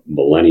kind of a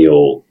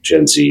millennial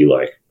Gen Z,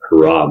 like,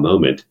 hurrah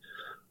moment.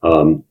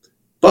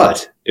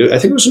 But I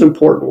think it was an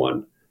important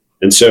one.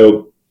 And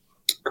so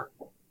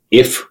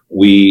if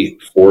we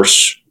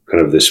force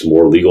kind of this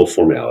more legal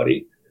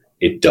formality,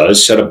 it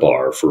does set a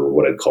bar for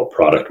what I'd call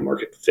product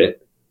market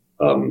fit.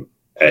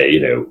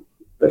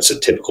 That's a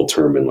typical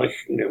term in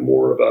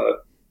more of a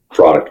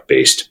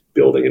product-based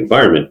building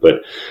environment.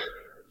 But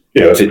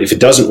if it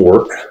doesn't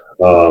work,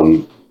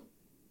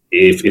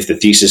 if the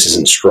thesis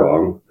isn't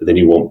strong, then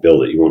you won't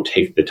build it. You won't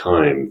take the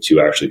time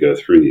to actually go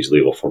through these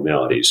legal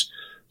formalities.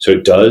 So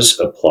it does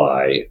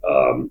apply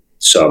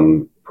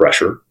some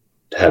pressure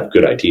to have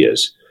good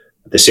ideas.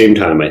 At the same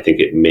time, I think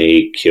it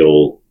may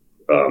kill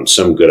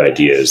some good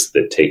ideas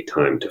that take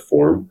time to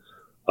form.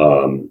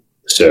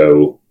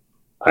 So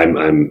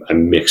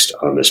I'm mixed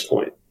on this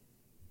point.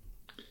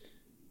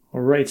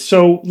 All right.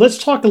 So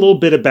let's talk a little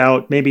bit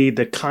about maybe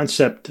the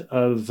concept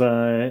of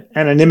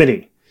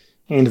anonymity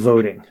in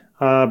voting,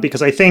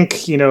 because I think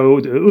the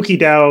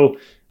UkiDAO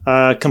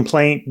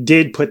complaint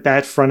did put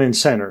that front and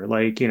center.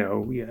 Like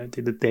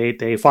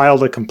they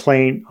filed a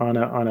complaint on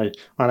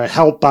a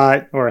help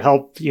bot or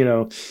help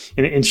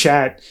in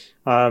chat.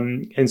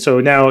 And so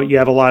now you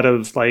have a lot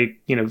of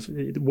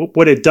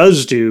what it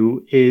does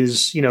do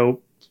is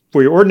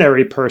for your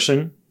ordinary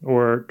person,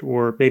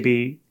 or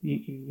maybe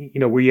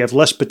where you have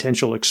less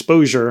potential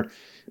exposure,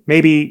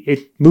 maybe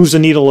it moves the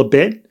needle a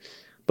bit.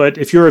 But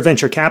if you're a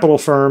venture capital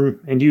firm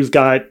and you've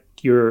got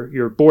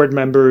your board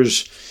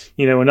members,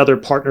 and other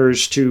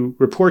partners to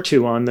report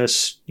to on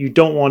this, you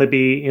don't want to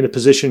be in a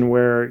position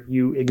where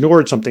you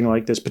ignored something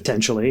like this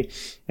potentially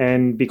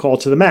and be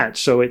called to the mat.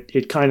 So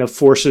it kind of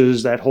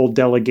forces that whole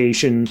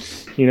delegation.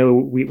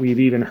 We've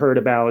even heard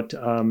about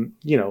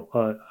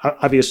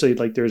obviously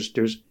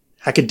there's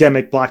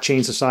academic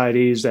blockchain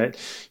societies that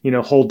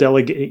hold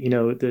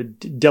the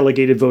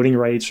delegated voting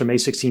rights from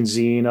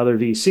A16Z and other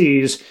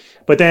VCs.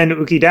 But then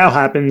UkiDAO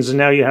happens, and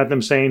now you have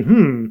them saying,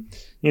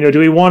 do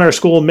we want our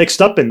school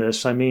mixed up in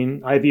this? I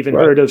mean, I've even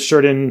heard of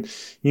certain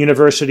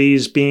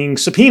universities being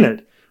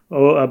subpoenaed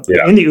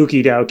in the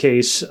UkiDAO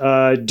case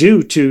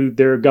due to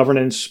their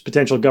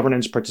potential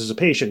governance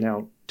participation.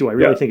 Now, do I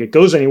really think it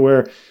goes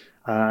anywhere?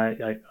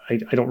 I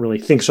don't really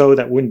think so.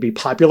 That wouldn't be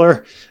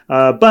popular.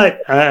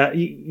 But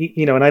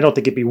and I don't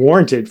think it'd be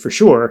warranted for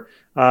sure.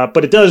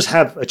 But it does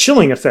have a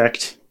chilling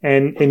effect.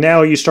 And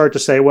now you start to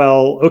say,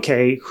 well,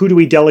 okay, who do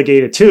we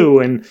delegate it to?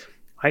 And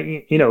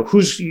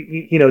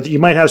you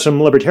might have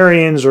some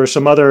libertarians or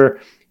some other,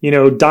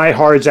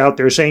 diehards out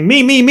there saying,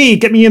 me,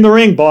 get me in the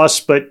ring, boss.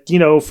 But,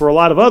 for a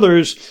lot of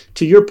others,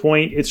 to your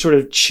point, it sort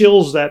of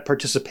chills that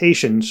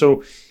participation.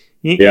 So,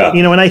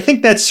 and I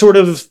think that's sort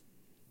of,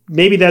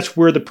 maybe that's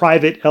where the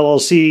private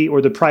LLC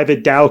or the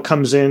private DAO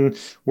comes in,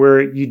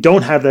 where you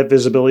don't have that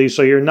visibility.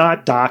 So you're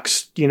not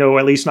doxxed,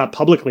 at least not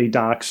publicly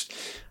doxxed.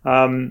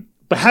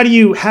 But how do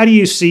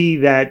you see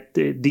that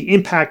the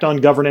impact on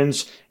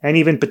governance and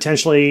even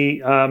potentially,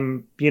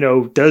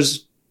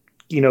 does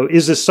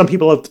is this, some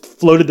people have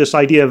floated this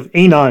idea of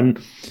anon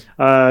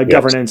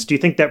governance. Do you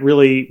think that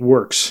really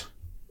works?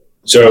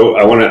 So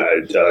I want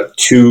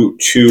to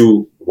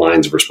two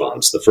lines of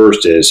response. The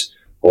first is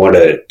I want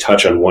to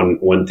touch on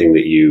one thing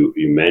that you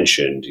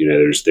mentioned.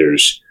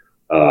 There's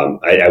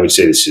I would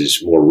say this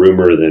is more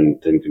rumor than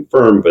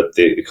confirmed, but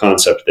the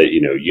concept that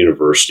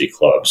university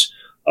clubs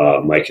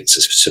might get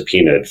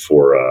subpoenaed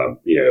for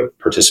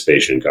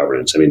participation in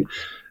governance. I mean,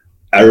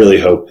 I really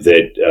hope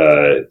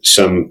that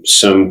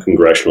some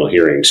congressional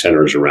hearing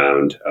centers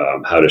around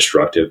how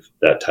destructive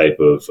that type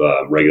of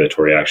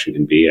regulatory action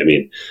can be. I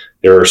mean,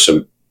 there are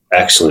some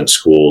excellent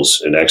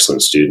schools and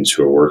excellent students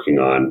who are working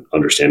on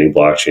understanding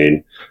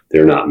blockchain.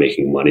 They're not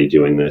making money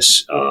doing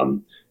this.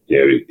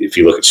 If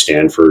you look at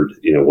Stanford,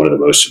 one of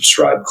the most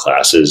subscribed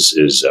classes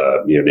is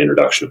an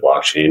introduction to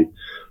blockchain.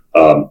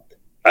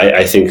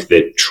 I think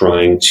that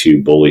trying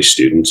to bully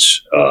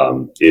students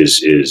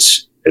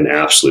is an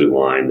absolute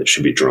line that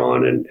should be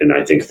drawn, and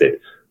I think that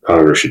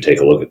Congress should take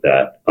a look at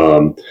that.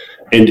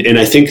 And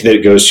I think that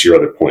it goes to your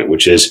other point,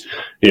 which is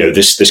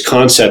this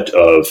concept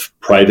of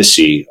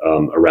privacy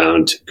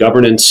around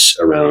governance,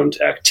 around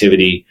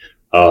activity.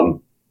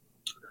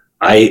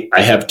 I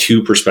have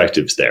two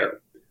perspectives there.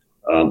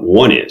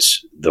 One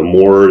is the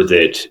more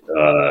that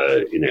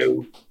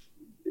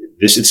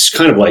this it's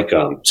kind of like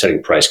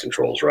setting price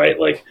controls, right?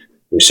 Like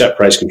when you set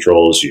price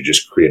controls, you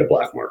just create a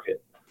black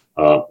market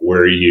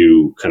where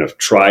you kind of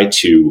try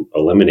to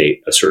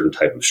eliminate a certain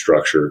type of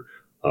structure.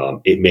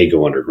 It may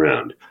go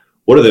underground.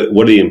 What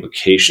are the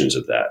implications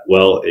of that?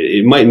 Well,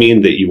 it might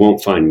mean that you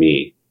won't find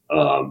me,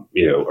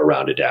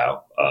 around a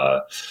DAO,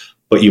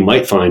 but you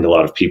might find a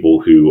lot of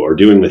people who are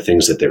doing the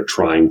things that they're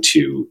trying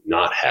to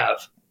not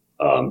have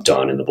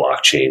done in the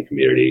blockchain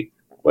community,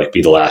 like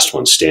be the last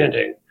one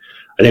standing.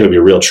 I think it would be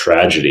a real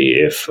tragedy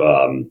if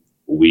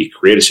we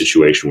create a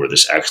situation where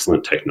this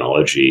excellent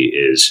technology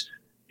is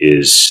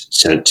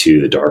sent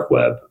to the dark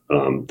web.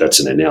 That's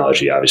an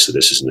analogy. Obviously,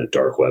 this isn't a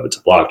dark web; it's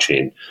a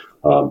blockchain.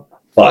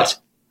 But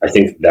I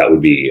think that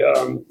would be,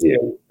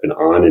 an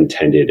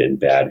unintended and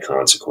bad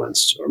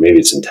consequence, or maybe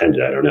it's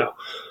intended. I don't know.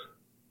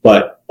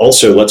 But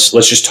also, let's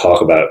just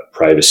talk about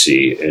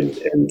privacy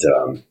and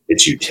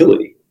its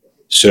utility.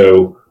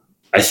 So,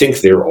 I think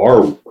there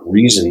are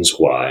reasons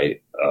why,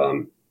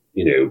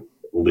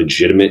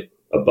 legitimate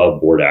above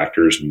board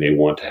actors may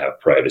want to have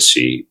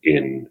privacy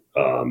in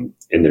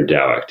their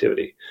DAO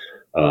activity.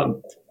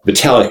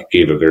 Vitalik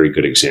gave a very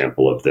good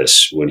example of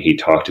this when he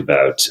talked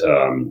about,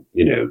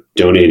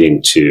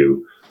 donating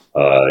to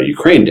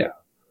Ukraine DAO.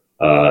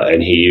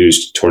 And he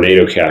used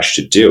Tornado Cash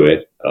to do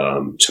it.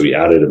 So he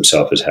outed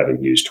himself as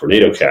having used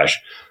Tornado Cash,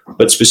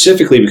 but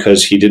specifically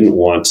because he didn't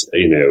want,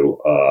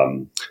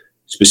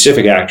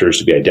 specific actors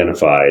to be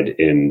identified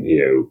in,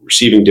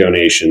 receiving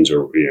donations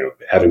or,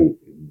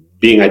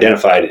 being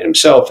identified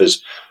himself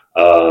as,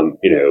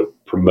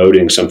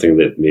 promoting something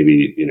that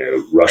maybe,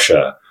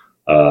 Russia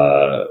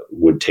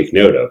would take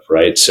note of,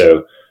 right?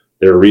 So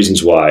there are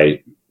reasons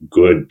why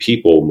good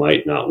people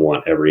might not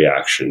want every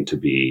action to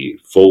be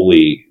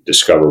fully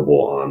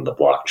discoverable on the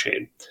blockchain.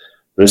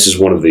 And this is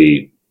one of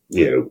the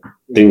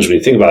things when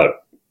you think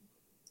about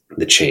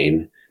the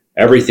chain,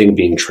 everything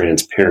being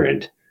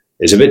transparent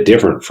is a bit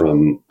different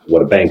from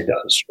what a bank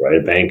does, right?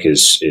 A bank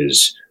is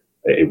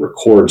it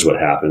records what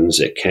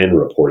happens. It can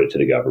report it to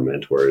the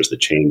government, whereas the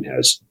chain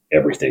has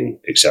everything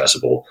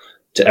accessible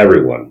to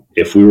everyone.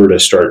 If we were to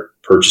start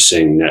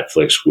purchasing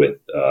Netflix with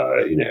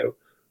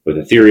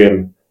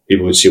Ethereum,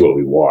 people would see what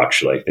we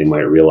watch. Like they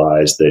might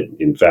realize that,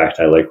 in fact,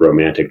 I like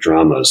romantic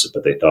dramas,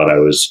 but they thought I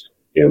was,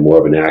 more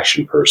of an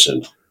action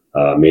person.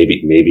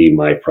 Maybe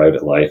my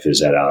private life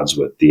is at odds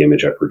with the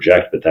image I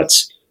project, but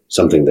that's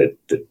something that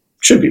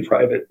should be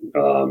private,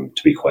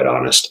 to be quite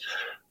honest.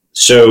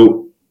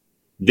 So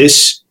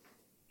this,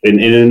 and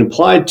it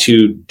applied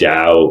to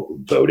DAO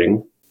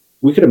voting.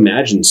 We could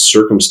imagine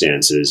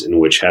circumstances in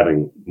which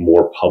having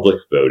more public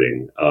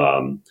voting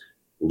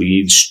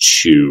leads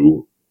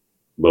to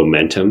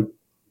momentum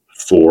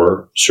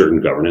for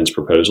certain governance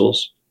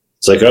proposals.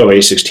 It's like, oh,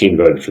 A16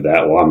 voted for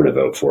that. Well, I'm going to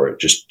vote for it.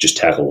 Just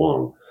tag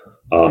along.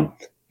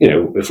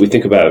 If we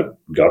think about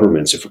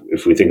governments,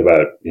 if we think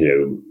about,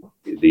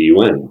 the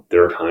UN,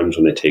 there are times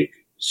when they take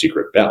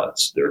secret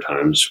ballots. There are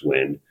times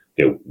when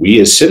we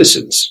as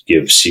citizens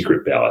give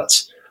secret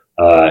ballots.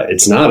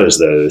 It's not as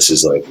though this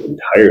is like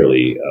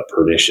entirely a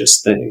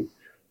pernicious thing.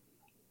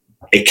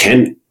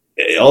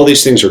 All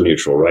these things are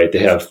neutral, right? They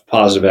have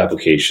positive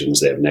applications.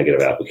 They have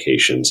negative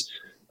applications.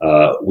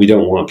 We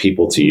don't want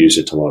people to use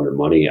it to launder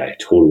money. I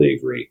totally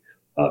agree.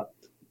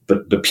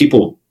 But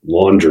people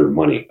launder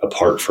money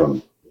apart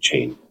from the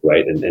chain,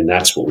 right? And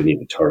that's what we need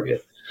to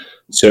target.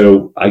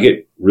 So I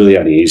get really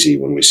uneasy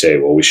when we say,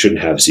 well, we shouldn't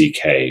have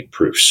ZK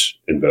proofs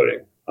in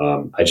voting.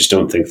 I just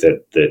don't think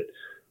that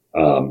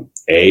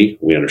A,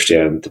 we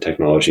understand the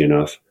technology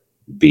enough.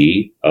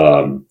 B,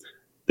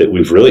 that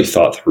we've really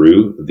thought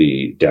through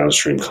the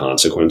downstream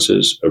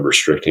consequences of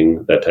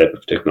restricting that type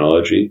of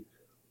technology.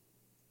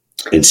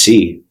 And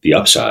C, the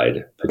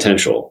upside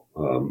potential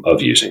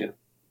of using it.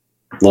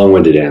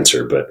 Long-winded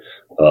answer, but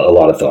a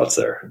lot of thoughts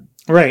there.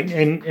 Right.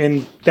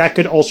 And that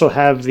could also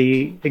have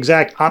the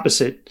exact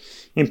opposite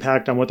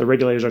impact on what the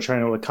regulators are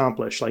trying to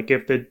accomplish. Like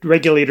if the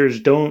regulators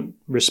don't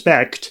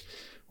respect,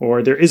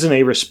 or there isn't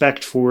a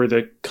respect for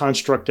the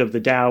construct of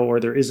the DAO, or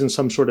there isn't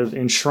some sort of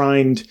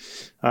enshrined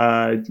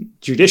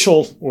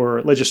judicial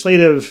or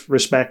legislative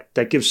respect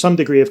that gives some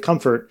degree of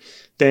comfort,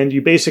 then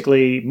you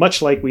basically,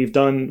 much like we've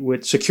done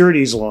with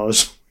securities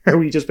laws, where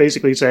we just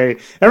basically say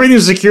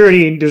everything's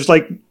security and there's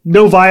like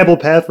no viable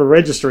path for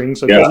registering.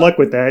 So good luck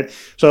with that.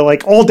 So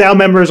like all DAO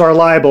members are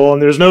liable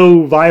and there's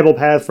no viable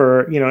path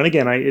for, and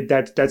again,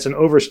 that's an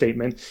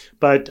overstatement,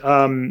 but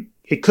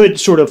it could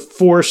sort of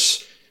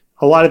force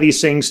a lot of these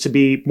things to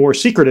be more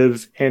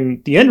secretive,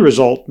 and the end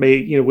result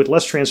may, with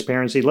less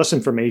transparency, less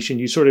information,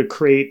 you sort of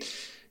create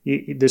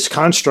this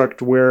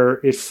construct where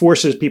it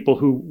forces people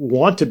who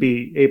want to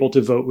be able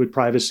to vote with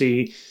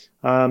privacy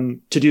to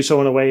do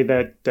so in a way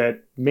that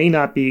may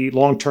not be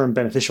long-term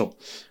beneficial.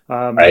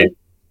 Right.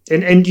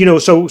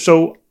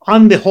 So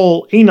on the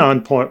whole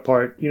Anon part,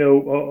 I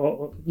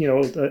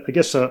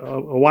guess a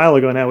while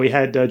ago now we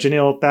had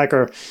Janelle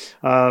Thacker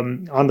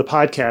on the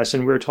podcast,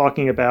 and we were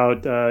talking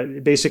about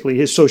basically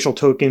his social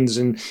tokens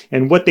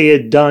and what they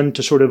had done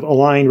to sort of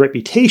align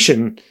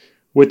reputation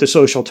with the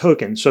social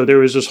token. So there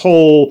was this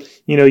whole,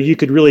 you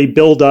could really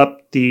build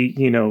up the,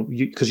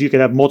 because you could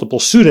have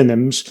multiple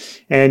pseudonyms,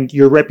 and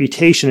your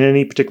reputation in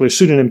any particular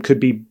pseudonym could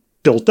be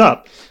built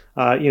up.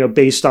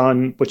 Based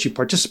on what you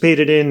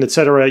participated in, et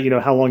cetera,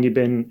 how long you've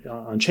been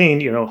on chain,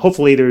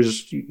 hopefully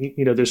there's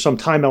some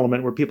time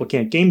element where people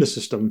can't game the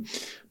system,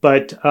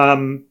 but,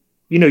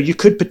 you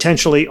could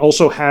potentially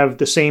also have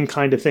the same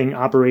kind of thing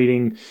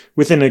operating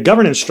within a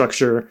governance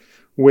structure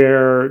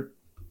where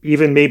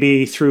even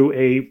maybe through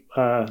a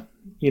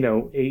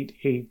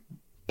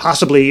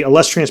possibly a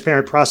less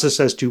transparent process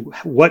as to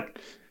what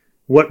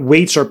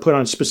weights are put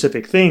on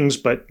specific things,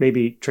 but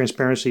maybe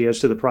transparency as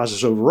to the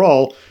process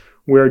overall,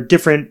 where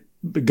different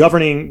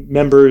governing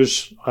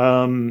members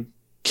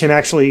can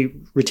actually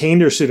retain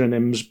their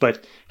pseudonyms,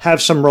 but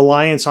have some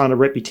reliance on a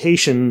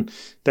reputation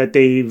that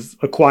they've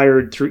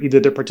acquired through either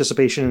their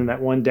participation in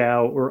that one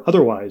DAO or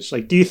otherwise.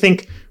 Like, do you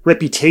think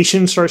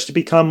reputation starts to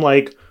become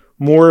like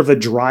more of a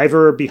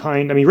driver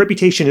behind? I mean,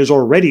 reputation is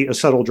already a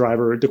subtle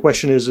driver. The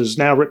question is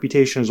now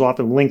reputation is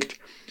often linked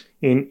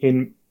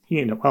in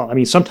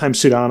sometimes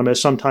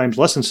pseudonymous, sometimes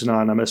less than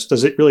pseudonymous.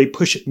 Does it really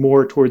push it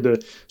more toward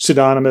the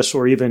pseudonymous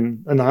or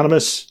even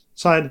anonymous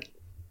side?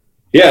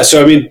 Yeah,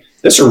 so I mean,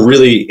 that's a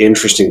really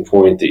interesting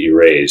point that you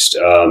raised.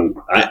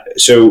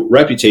 So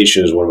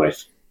reputation is one of my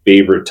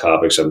favorite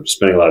topics. I'm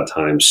spending a lot of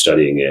time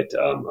studying it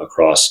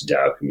across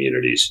DAO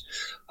communities,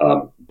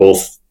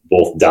 both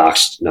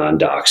doxed,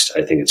 non-doxed.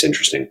 I think it's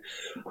interesting.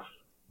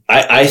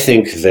 I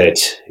think that,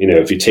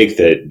 if you take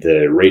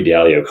the Ray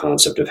Dalio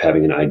concept of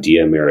having an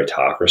idea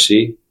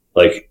meritocracy,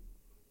 like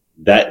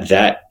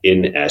that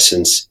in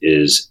essence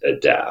is a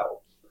DAO.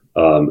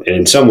 And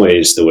in some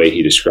ways, the way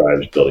he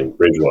describes building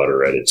Bridgewater,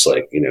 right, it's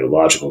like,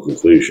 logical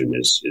conclusion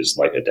is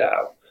like a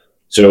DAO.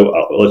 So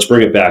let's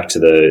bring it back to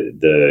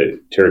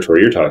the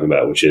territory you're talking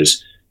about, which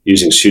is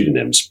using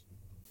pseudonyms.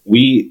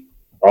 We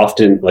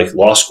often, like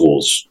law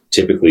schools,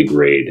 typically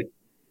grade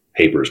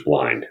papers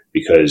blind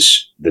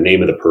because the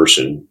name of the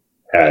person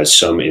has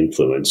some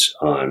influence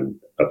on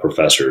a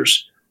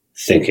professor's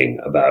thinking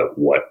about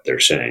what they're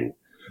saying.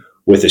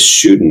 With a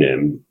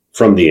pseudonym,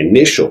 from the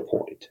initial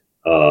point,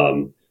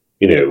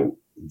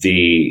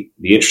 the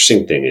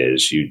interesting thing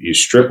is you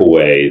strip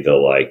away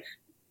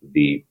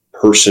the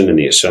person and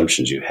the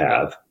assumptions you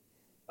have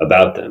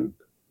about them,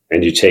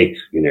 and you take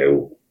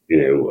a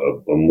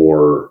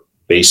more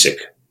basic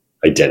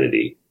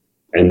identity,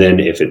 and then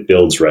if it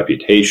builds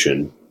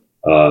reputation,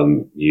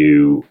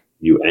 you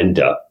end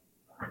up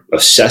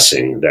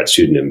assessing that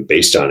pseudonym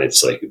based on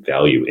its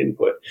value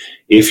input.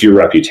 If your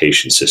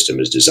reputation system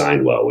is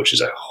designed well, which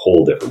is a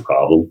whole different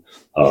problem,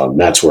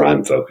 that's where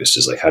I'm focused,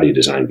 is how do you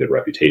design good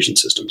reputation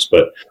systems?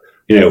 But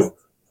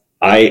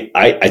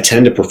I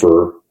tend to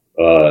prefer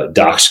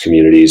docs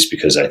communities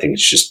because I think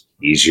it's just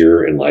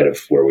easier in light of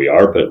where we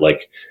are. But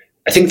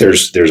I think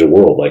there's a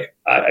world,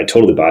 I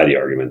totally buy the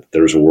argument that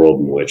there's a world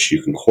in which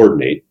you can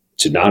coordinate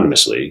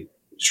synonymously,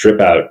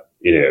 strip out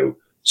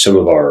some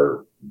of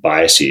our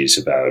biases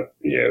about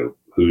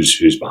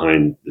who's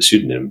behind the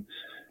pseudonym,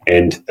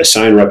 and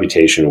assign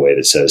reputation in a way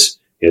that says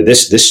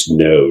this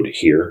node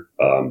here,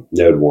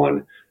 node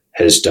one,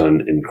 has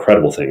done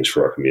incredible things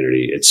for our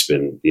community. It's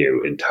been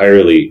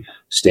entirely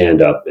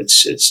stand up.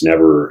 It's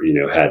never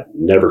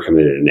never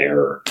committed an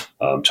error,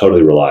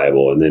 totally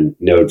reliable. And then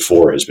node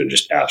 4 has been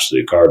just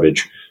absolute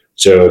garbage.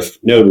 So if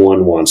node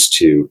 1 wants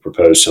to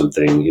propose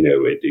something,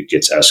 it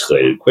gets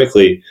escalated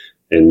quickly,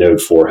 and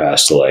node 4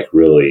 has to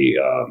really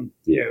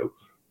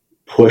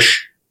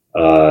push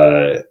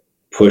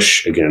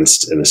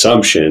against an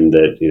assumption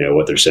that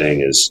what they're saying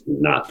is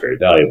not very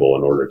valuable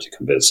in order to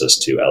convince us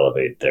to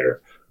elevate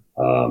their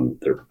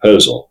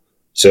proposal.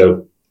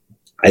 So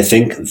I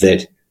think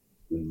that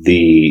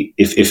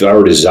if I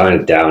were to design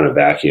it down in a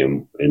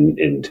vacuum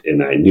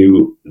and I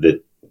knew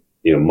that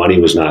money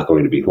was not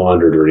going to be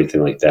laundered or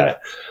anything like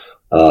that.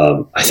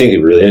 I think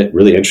it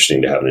really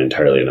interesting to have an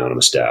entirely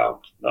anonymous DAO.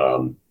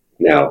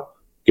 Now,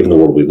 given the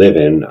world we live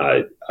in,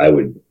 I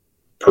would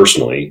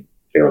personally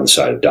err on the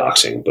side of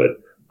doxing, but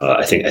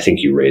I think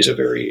you raise a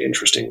very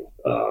interesting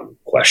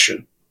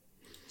question.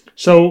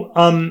 So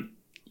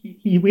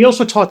we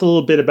also talked a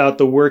little bit about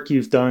the work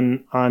you've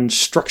done on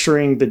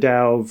structuring the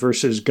DAO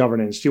versus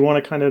governance. Do you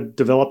want to kind of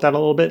develop that a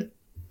little bit?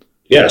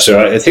 Yeah,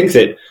 so I think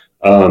that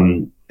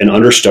an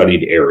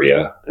understudied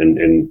area,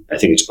 and I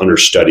think it's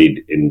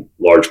understudied in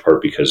large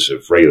part because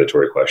of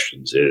regulatory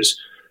questions, is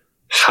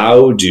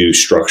how do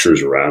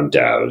structures around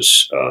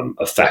DAOs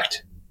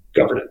affect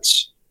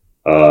governance?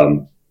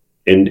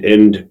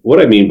 And what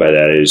I mean by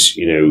that is,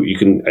 you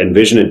can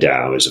envision a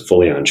DAO as a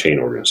fully on-chain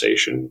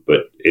organization,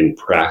 but in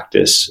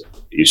practice,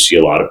 you see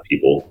a lot of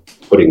people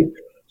putting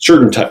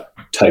certain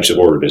types of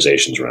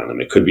organizations around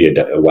them. It could be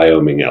a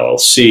Wyoming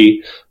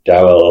LLC,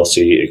 DAO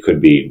LLC. It could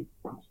be,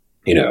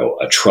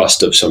 a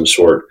trust of some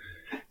sort.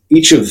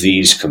 Each of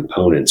these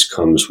components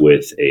comes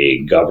with a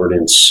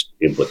governance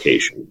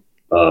implication.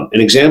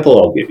 An example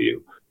I'll give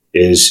you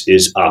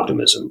is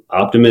optimism.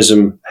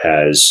 Optimism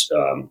has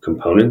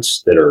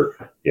components that are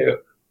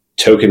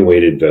token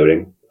weighted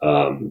voting.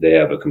 They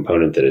have a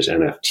component that is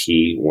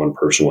NFT, one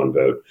person, one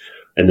vote,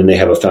 and then they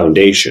have a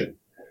foundation.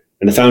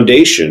 And the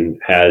foundation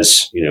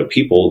has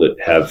people that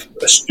have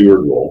a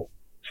steward role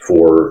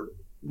for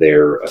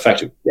their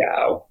effective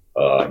DAO,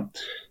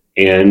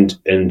 and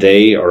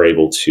they are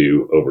able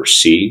to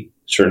oversee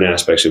certain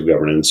aspects of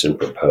governance and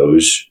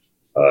propose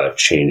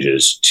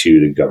changes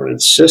to the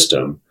governance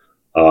system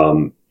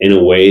in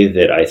a way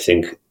that I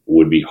think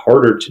would be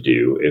harder to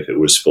do if it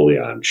was fully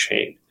on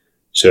chain.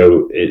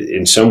 So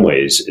in some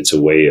ways, it's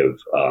a way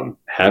of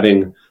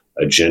having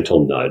a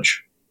gentle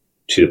nudge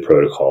to the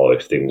protocol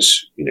if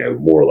things,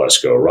 more or less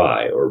go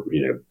awry, or,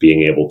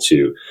 being able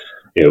to,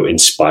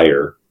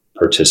 inspire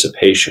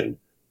participation.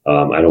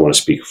 I don't want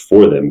to speak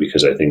for them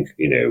because I think,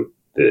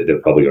 they're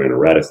probably going in a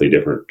radically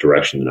different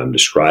direction than I'm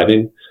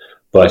describing.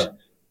 But,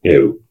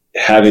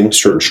 having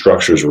certain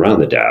structures around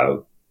the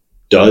DAO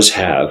does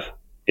have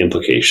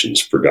implications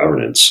for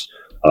governance.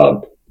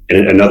 And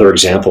another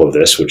example of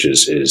this, which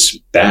is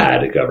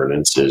bad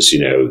governance, is,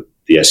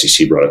 the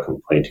SEC brought a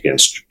complaint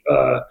against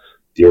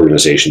the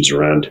organizations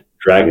around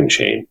Dragon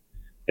Chain.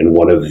 And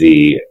one of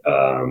the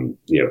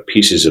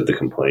pieces of the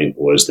complaint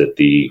was that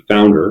the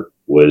founder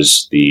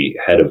was the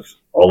head of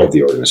all of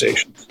the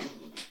organizations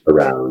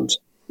around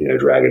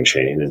Dragon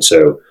Chain. And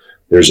so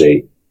there's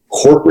a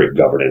corporate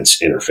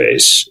governance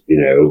interface.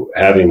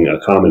 Having a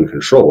common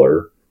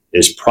controller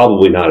is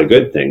probably not a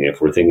good thing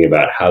if we're thinking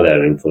about how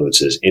that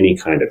influences any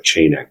kind of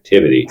chain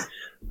activity.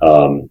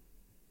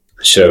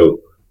 So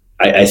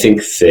I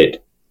think that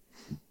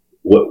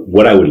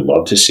what I would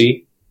love to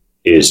see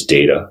is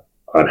data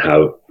on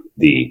how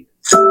the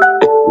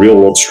real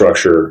world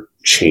structure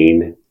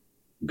chain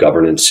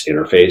governance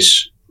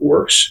interface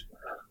works.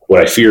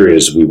 What I fear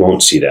is we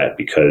won't see that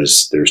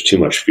because there's too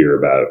much fear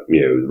about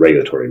the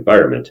regulatory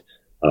environment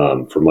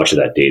for much of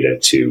that data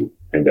to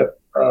end up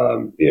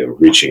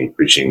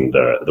reaching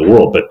the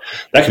world. But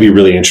that can be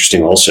really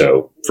interesting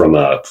also from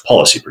a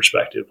policy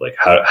perspective. Like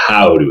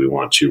how do we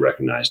want to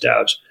recognize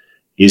DAOs?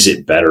 Is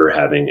it better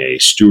having a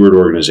steward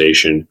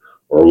organization,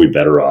 or are we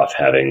better off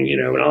having an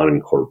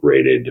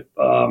unincorporated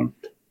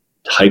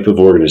type of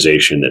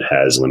organization that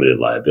has limited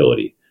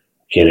liability?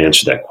 I can't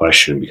answer that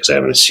question because I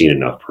haven't seen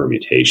enough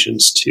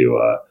permutations to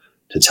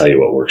tell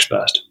you what works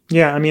best.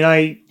 Yeah, I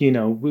mean,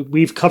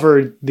 we've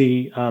covered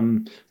the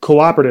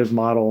cooperative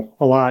model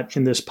a lot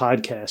in this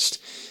podcast,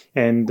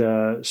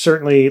 and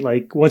certainly,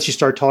 like once you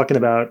start talking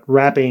about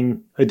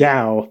wrapping a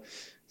DAO,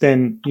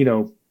 then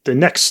the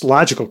next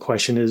logical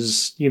question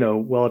is,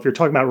 well, if you're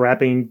talking about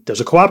wrapping, does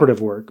a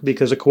cooperative work?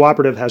 Because a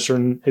cooperative has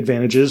certain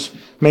advantages,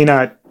 may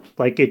not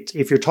like it.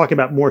 If you're talking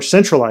about more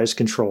centralized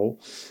control,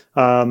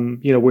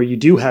 where you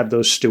do have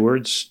those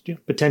stewards,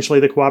 potentially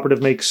the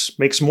cooperative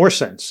makes more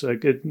sense.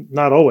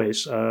 Not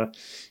always,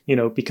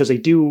 because they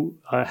do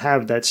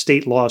have that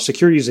state law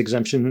securities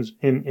exemptions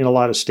in a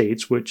lot of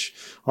states, which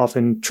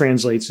often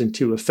translates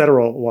into a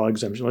federal law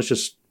exemption. Let's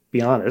just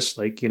be honest.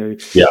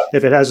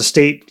 If it has a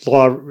state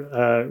law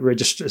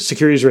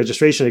securities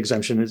registration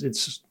exemption,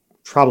 it's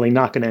probably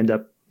not going to end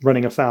up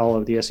running afoul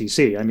of the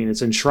SEC. I mean,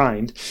 it's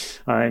enshrined,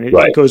 and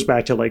it goes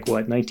back to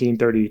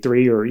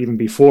 1933 or even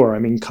before. I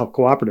mean,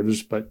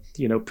 cooperatives, but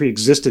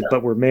pre-existed,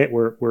 but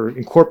were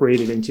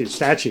incorporated into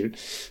statute.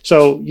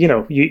 So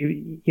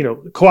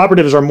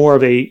cooperatives are more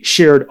of a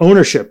shared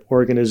ownership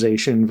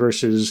organization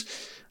versus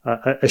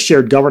a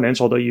shared governance.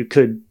 Although you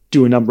could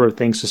do a number of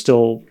things to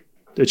still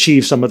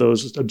achieve some of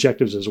those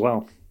objectives as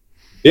well.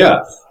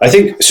 Yeah, I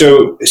think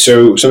so.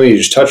 So something you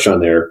just touched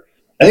on there.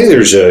 I think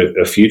there's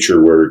a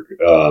future where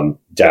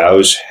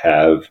DAOs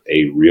have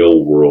a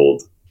real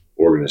world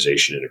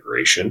organization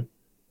integration.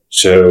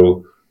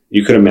 So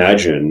you could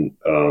imagine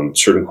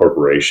certain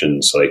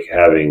corporations like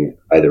having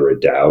either a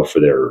DAO for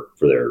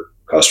their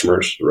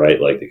customers,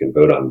 right? Like they can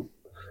vote on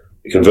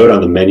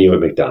the menu at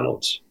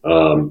McDonald's,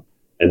 and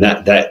and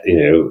that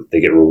they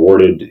get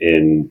rewarded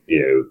in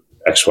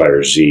X, Y,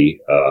 or Z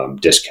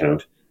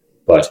discount,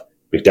 but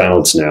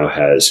McDonald's now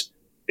has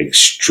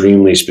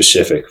extremely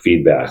specific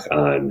feedback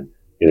on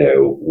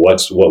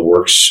what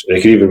works.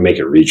 They could even make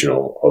it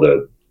regional,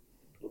 although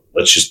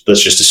let's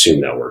just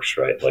assume that works,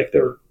 right? Like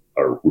there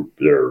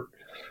are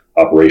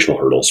operational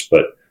hurdles,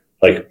 but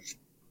like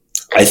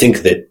I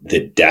think that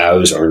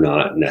DAOs are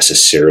not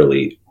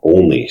necessarily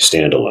only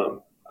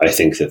standalone. I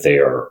think that they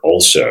are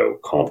also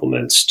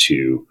complements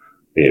to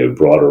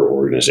broader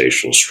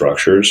organizational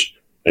structures,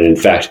 and in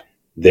fact,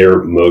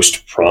 they're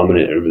most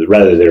prominent, or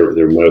rather,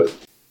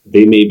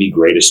 they may be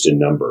greatest in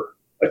number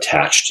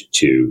attached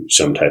to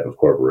some type of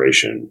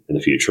corporation in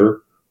the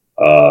future.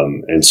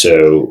 And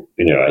so,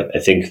 I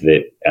think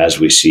that as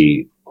we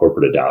see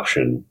corporate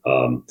adoption,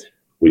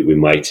 we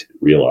might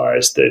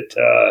realize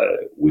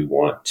that we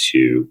want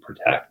to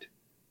protect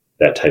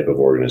that type of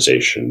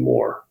organization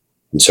more.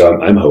 And so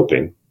I'm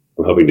hoping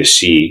to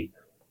see,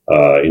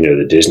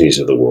 the Disneys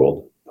of the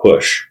world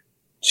push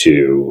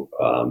to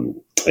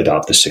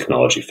adopt this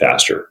technology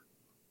faster,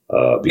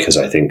 because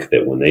I think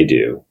that when they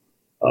do,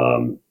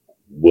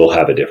 we'll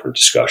have a different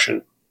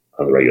discussion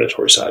on the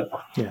regulatory side.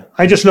 Yeah,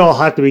 I just know I'll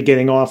have to be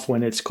getting off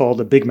when it's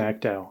called a Big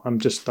Mac DAO. I'm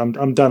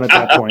done at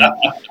that point.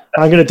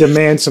 I'm going to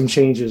demand some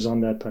changes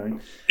on that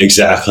point.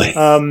 Exactly.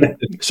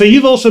 So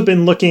you've also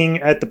been looking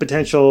at the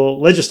potential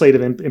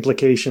legislative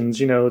implications.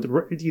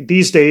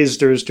 These days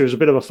there's a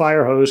bit of a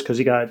fire hose because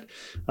you got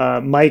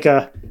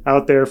MICA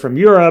out there from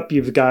Europe.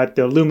 You've got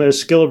the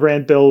Loomis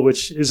Gillibrand bill,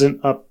 which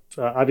isn't up.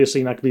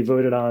 Obviously not going to be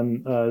voted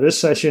on this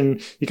session.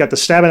 You got the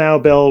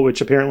Stabenow bill, which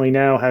apparently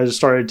now has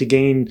started to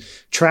gain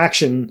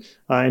traction.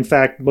 In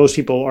fact, most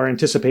people are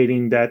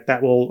anticipating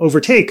that will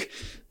overtake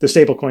the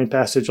stablecoin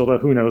passage, although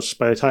who knows,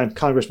 by the time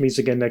Congress meets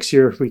again next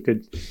year, we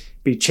could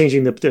be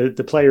changing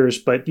the players.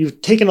 But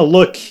you've taken a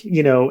look,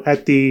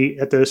 at the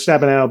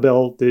Stabenow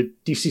bill, the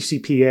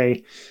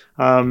DCCPA.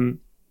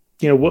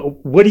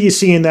 What do you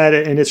see in that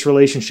and its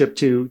relationship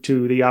to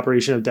the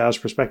operation of DAOs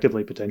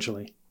prospectively,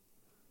 potentially?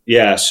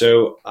 Yeah.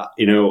 So,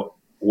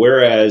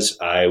 whereas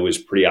I was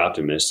pretty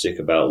optimistic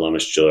about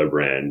Loomis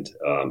Gillibrand,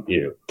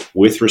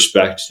 with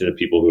respect to the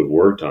people who have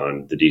worked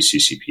on the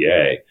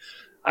DCCPA,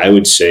 I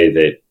would say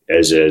that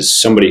as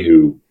somebody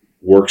who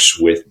works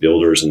with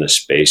builders in this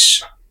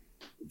space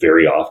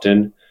very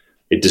often,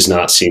 it does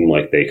not seem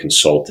like they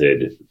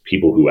consulted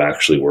people who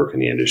actually work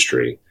in the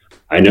industry.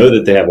 I know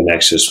that they have a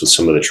nexus with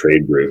some of the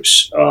trade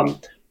groups.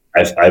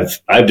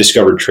 I've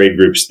discovered trade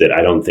groups that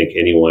I don't think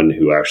anyone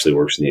who actually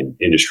works in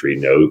the industry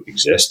know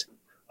exist.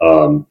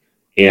 And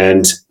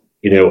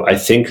I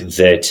think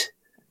that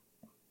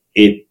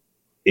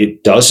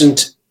it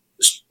doesn't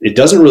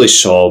really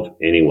solve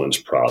anyone's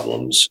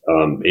problems.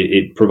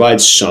 It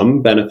provides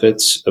some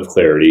benefits of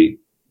clarity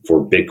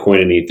for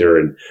Bitcoin and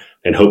Ether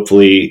and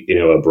hopefully,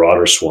 a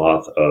broader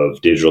swath of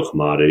digital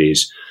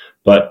commodities,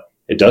 but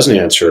it doesn't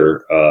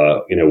answer,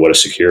 what a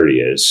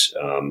security is.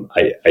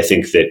 I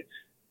think that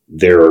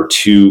there are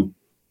two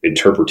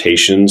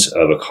interpretations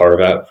of a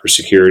carve out for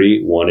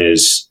security. One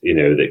is,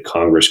 that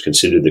Congress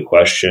considered the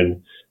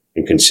question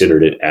and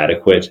considered it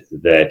adequate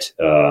that,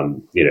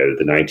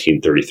 the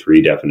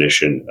 1933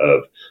 definition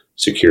of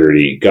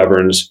security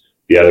governs.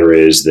 The other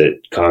is that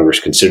Congress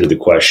considered the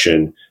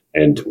question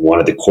and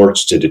wanted the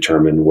courts to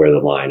determine where the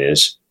line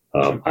is.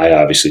 I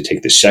obviously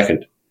take the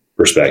second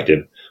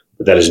perspective,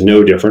 but that is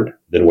no different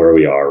than where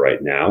we are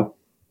right now.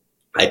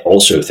 I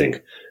also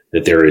think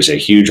that there is a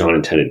huge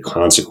unintended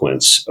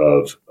consequence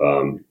of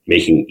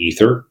making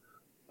Ether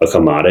a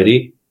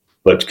commodity,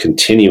 but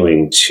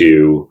continuing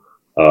to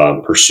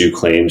pursue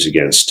claims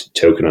against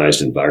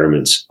tokenized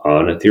environments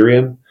on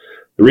Ethereum.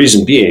 The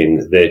reason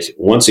being that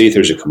once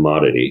Ether is a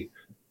commodity,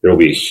 there will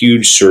be a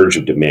huge surge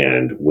of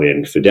demand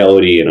when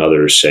Fidelity and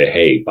others say,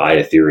 hey, buy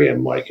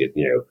Ethereum like it,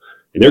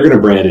 and they're going to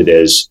brand it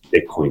as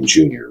Bitcoin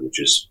Junior, which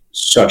is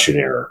such an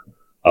error.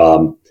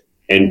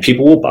 And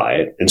people will buy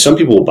it, and some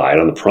people will buy it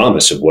on the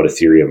promise of what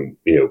Ethereum,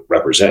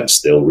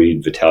 represents. They'll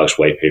read Vitalik's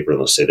white paper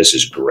and they'll say, "This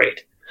is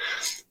great,"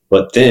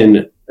 but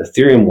then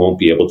Ethereum won't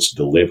be able to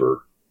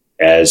deliver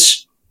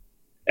as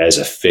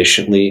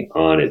efficiently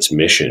on its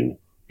mission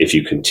if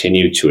you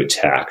continue to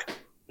attack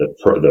the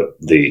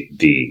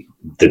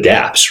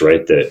dApps,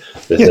 right? The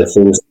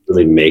things that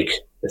really make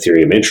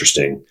Ethereum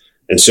interesting.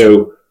 And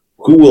so,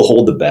 who will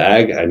hold the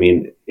bag? I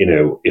mean,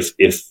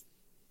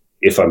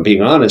 if I'm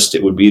being honest,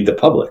 it would be the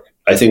public.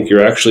 I think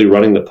you're actually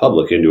running the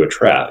public into a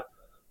trap.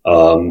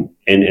 And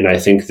I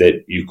think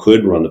that you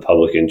could run the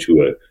public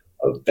into a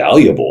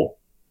valuable,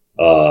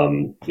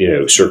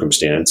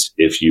 circumstance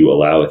if you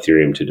allow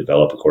Ethereum to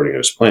develop according to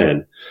its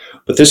plan.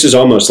 But this is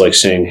almost like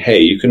saying, hey,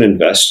 you can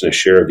invest in a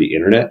share of the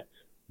internet,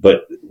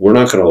 but we're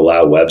not going to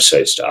allow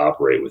websites to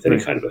operate with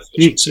any kind of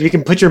efficiency. You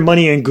can put your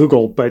money in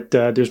Google, but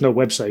there's no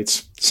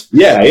websites.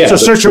 Yeah. So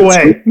search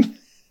away.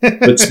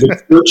 But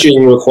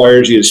searching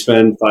requires you to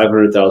spend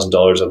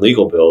 $500,000 on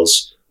legal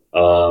bills,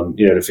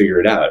 to figure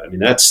it out. I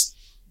mean,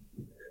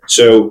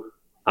 so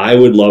I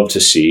would love to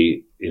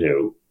see,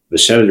 the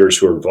senators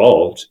who are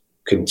involved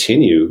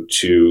continue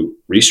to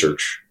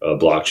research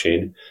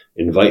blockchain,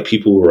 invite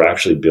people who are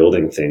actually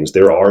building things.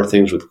 There are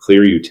things with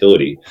clear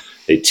utility.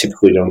 They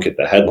typically don't get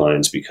the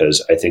headlines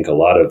because I think a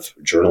lot of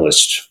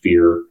journalists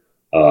fear,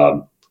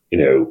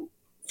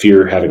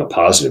 fear having a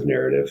positive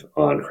narrative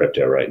on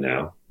crypto right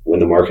now. When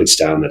the market's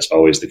down, that's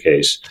always the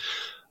case.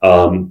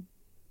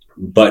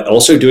 But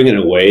also doing it in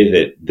a way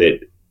that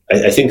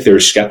I think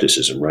there's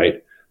skepticism,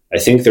 right? I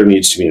think there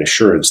needs to be an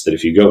assurance that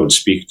if you go and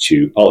speak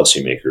to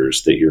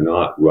policymakers, that you're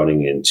not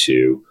running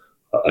into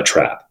a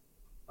trap.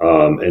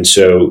 And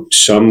so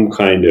some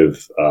kind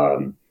of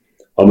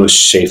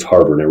almost safe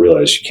harbor, and I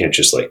realize you can't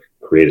just like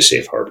create a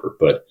safe harbor,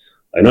 but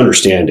an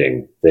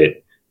understanding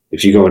that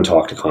if you go and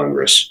talk to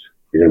Congress,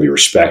 you're going to be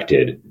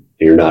respected and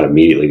you're not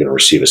immediately going to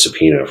receive a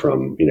subpoena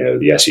from,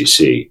 the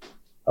SEC.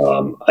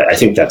 I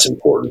think that's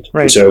important.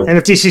 Right. And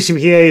if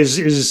DCCPA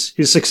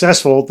is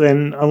successful,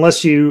 then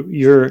unless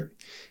you're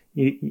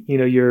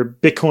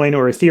Bitcoin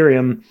or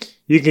Ethereum,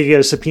 you can get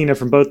a subpoena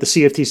from both the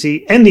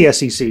CFTC and the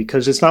SEC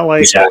because it's not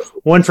like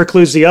one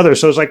precludes the other.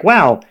 So it's like,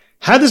 wow,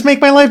 how'd this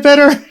make my life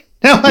better?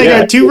 Now I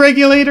got two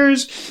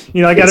regulators.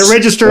 I got to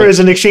register as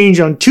an exchange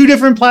on two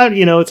different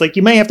platforms. It's like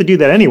you may have to do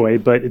that anyway,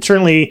 but it's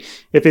certainly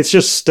if it's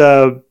just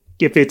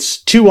if it's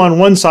two on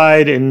one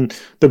side and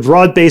the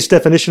broad-based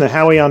definition of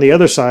Howey on the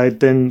other side,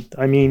 then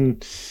I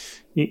mean.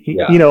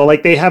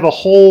 Like they have a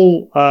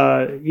whole,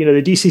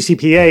 the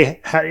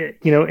DCCPA,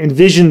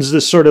 envisions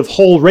this sort of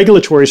whole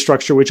regulatory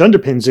structure which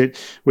underpins it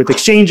with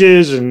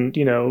exchanges and,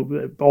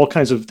 all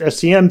kinds of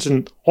SCMs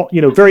and,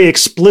 very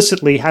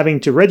explicitly having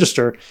to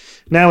register.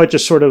 Now it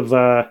just sort of,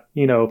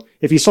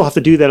 if you still have to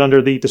do that under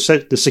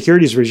the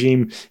securities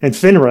regime and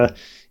FINRA,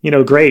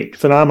 great,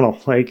 phenomenal.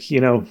 Like,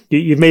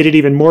 you've made it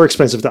even more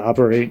expensive to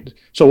operate.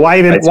 So why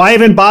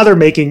even bother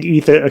making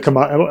ETH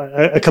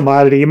a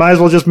commodity? You might as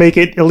well just make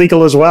it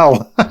illegal as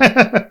well.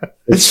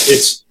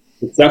 It's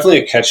definitely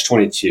a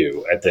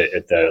catch-22 at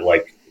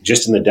the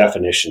just in the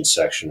definition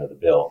section of the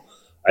bill.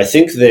 I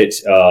think that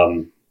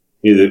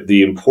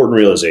the important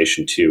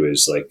realization too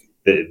is like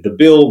the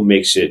bill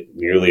makes it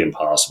nearly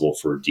impossible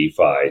for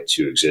DeFi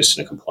to exist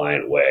in a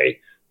compliant way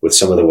with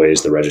some of the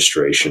ways the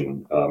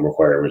registration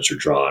requirements are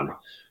drawn.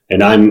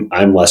 And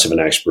I'm less of an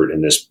expert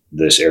in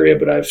this area,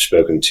 but I've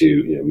spoken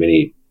to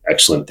many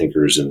excellent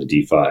thinkers in the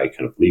DeFi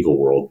kind of legal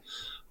world,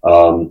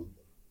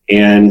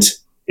 and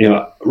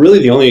really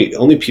the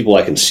only people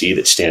I can see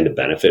that stand to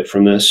benefit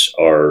from this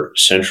are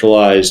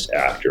centralized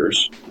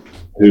actors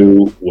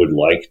who would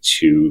like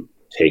to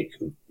take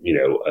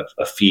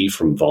a fee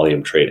from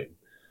volume trading,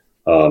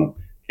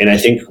 and I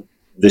think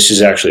this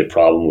is actually a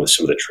problem with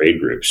some of the trade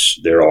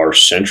groups. There are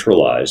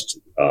centralized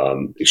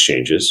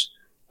exchanges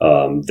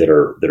that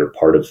are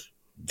part of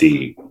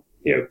the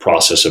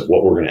process of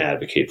what we're going to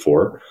advocate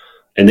for,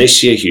 and they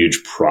see a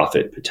huge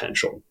profit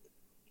potential.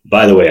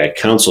 By the way, I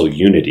counsel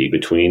unity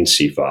between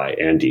CeFi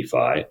and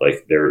DeFi.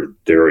 Like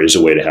there is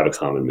a way to have a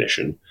common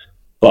mission,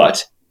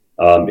 but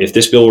if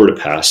this bill were to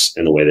pass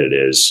in the way that it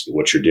is,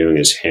 what you're doing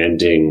is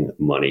handing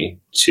money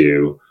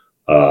to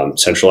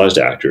centralized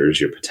actors.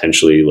 You're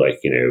potentially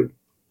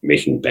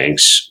making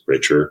banks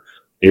richer.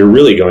 You're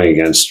really going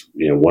against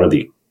one of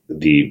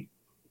the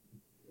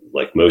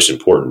most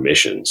important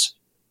missions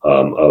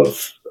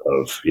of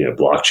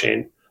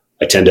blockchain.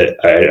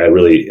 I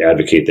really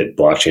advocate that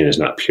blockchain is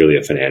not purely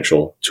a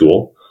financial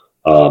tool,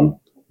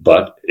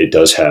 but it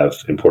does have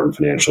important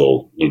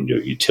financial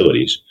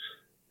utilities.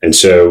 And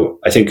so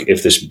I think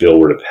if this bill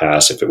were to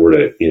pass, if it were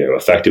to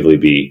effectively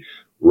be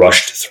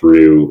rushed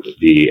through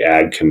the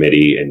Ag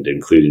Committee and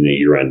included in a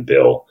year-end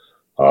bill,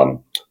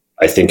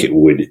 I think it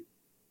would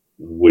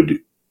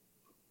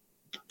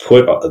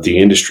put the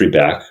industry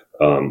back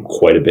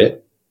quite a bit.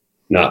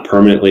 Not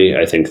permanently.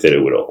 I think that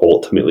it would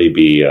ultimately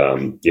be,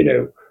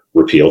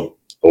 repealed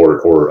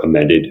or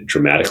amended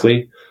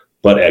dramatically,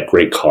 but at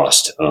great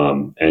cost.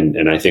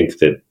 And I think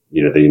that,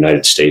 the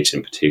United States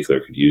in particular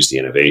could use the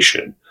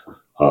innovation.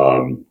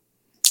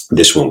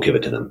 This won't give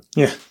it to them.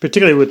 Yeah,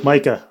 particularly with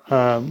MiCA.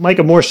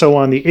 MiCA more so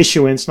on the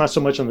issuance, not so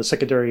much on the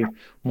secondary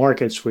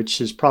markets, which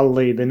is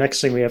probably the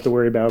next thing we have to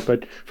worry about.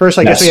 But first,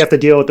 I guess we have to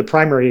deal with the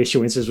primary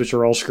issuances, which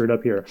are all screwed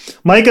up here.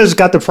 MiCA's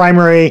got the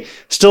primary,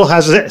 still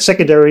has a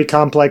secondary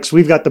complex.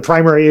 We've got the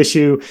primary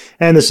issue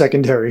and the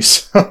secondary.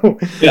 So,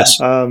 yes.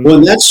 Well,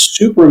 and that's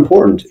super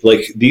important.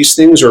 Like these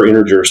things are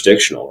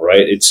interjurisdictional,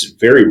 right? It's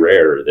very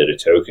rare that a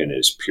token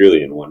is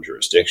purely in one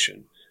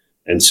jurisdiction.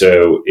 And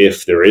so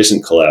if there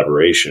isn't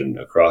collaboration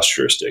across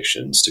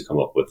jurisdictions to come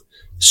up with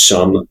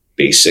some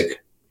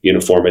basic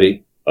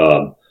uniformity,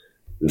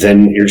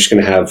 then you're just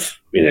going to have,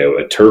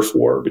 a turf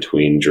war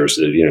between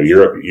jurisdictions.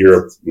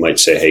 Europe might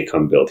say, hey,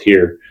 come build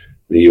here.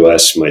 The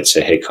US might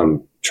say, hey,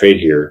 come trade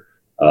here.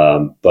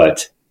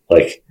 But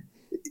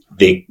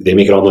they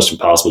make it almost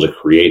impossible to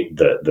create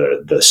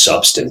the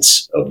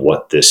substance of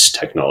what this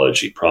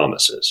technology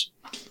promises.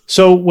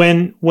 So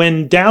when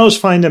DAOs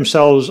find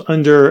themselves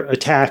under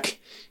attack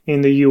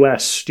in the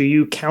U.S., do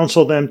you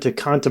counsel them to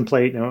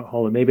contemplate? Now,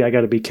 hold on, maybe I got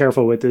to be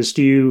careful with this.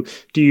 Do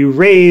you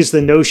raise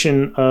the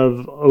notion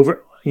of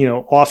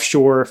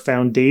offshore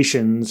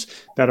foundations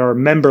that are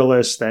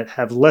memberless, that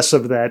have less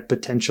of that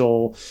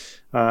potential,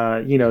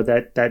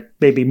 that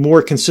may be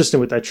more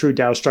consistent with that true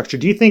DAO structure.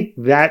 Do you think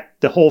that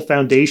the whole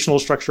foundational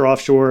structure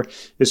offshore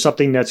is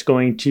something that's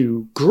going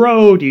to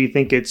grow? Do you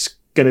think it's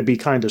going to be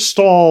kind of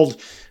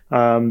stalled?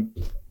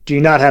 Do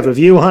you not have a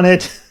view on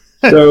it?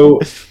 So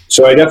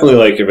I definitely,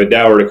 like, if a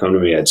DAO were to come to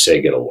me, I'd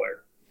say get a lawyer.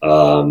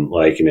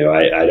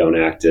 I don't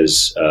act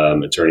as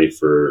attorney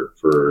for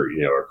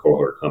our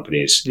cohort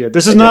companies. Yeah,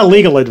 this is not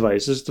legal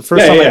advice. This is the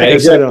first time I think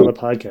I've said it on the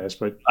podcast.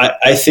 But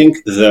I think,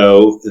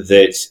 though,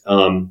 that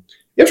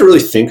you have to really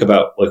think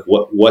about like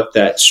what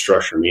that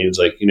structure means.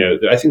 Like,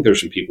 I think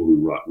there's some people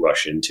who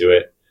rush into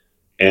it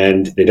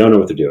and they don't know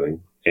what they're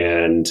doing,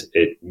 and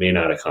it may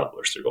not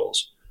accomplish their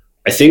goals.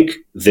 I think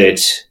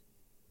that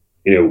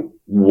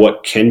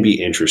what can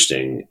be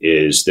interesting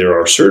is there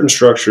are certain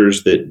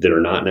structures that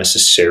are not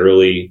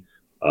necessarily,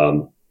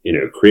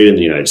 created in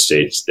the United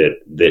States that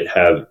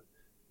have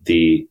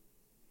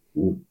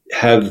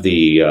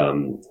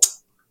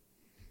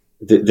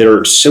that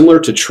are similar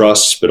to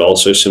trusts, but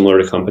also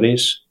similar to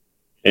companies.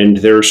 And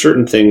there are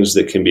certain things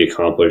that can be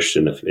accomplished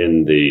in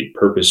the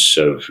purpose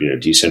of,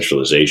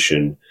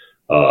 decentralization,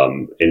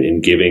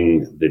 and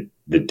giving the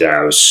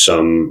DAOs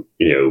some,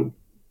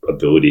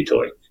 ability to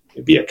like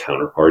be a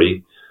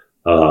counterparty.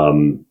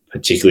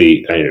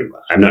 Particularly,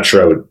 I'm not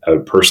sure I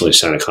would personally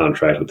sign a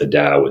contract with the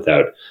DAO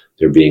without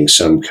there being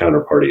some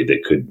counterparty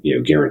that could,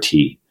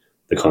 guarantee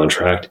the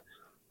contract.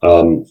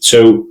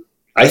 So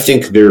I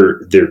think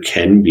there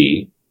can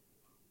be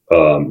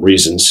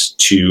reasons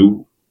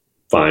to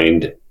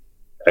find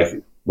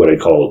what I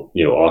call,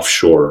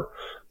 offshore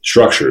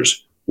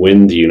structures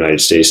when the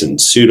United States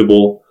isn't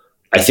suitable.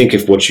 I think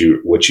if what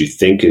you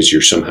think is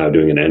you're somehow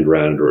doing an end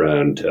round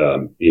around,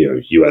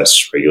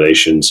 U.S.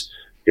 regulations,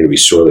 you're going to be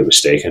sorely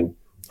mistaken.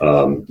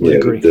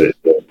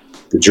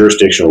 The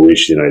jurisdictional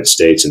reach of the United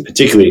States, and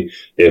particularly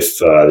if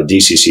the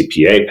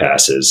DCCPA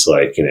passes,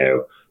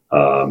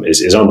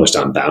 is almost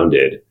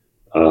unbounded.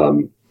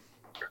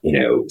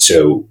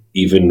 So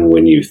even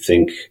when you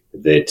think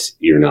that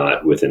you're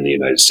not within the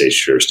United States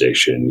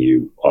jurisdiction,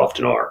 you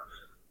often are.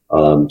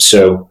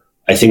 So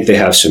I think they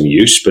have some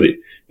use, but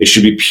it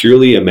should be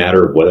purely a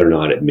matter of whether or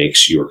not it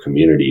makes your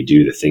community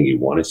do the thing you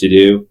want it to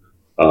do.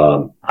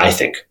 I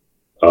think.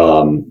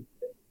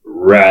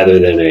 Rather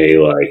than a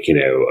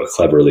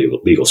clever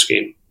legal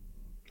scheme.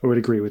 I would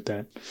agree with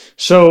that.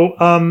 So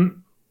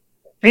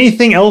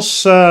anything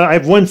else? I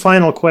have one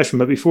final question,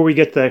 but before we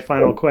get to that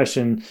final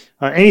question,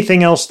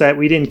 anything else that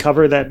we didn't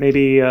cover that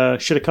maybe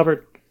should have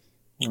covered?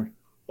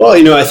 Well,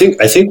 I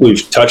think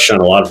we've touched on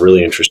a lot of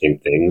really interesting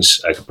things.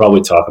 I could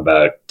probably talk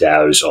about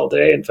DAOs all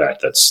day. In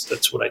fact,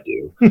 that's what I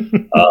do.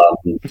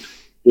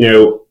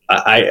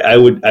 I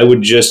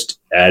would just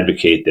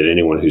advocate that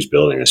anyone who's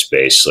building a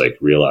space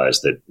realize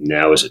that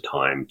now is a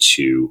time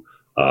to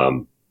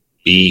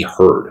be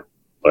heard,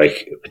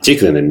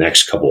 particularly in the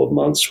next couple of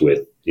months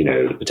with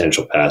the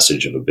potential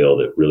passage of a bill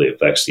that really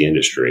affects the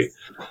industry.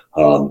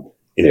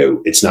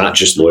 It's not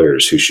just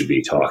lawyers who should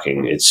be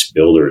talking; it's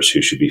builders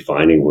who should be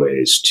finding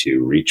ways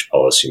to reach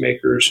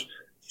policymakers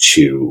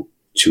to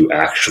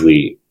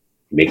actually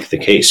make the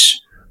case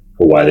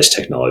for why this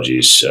technology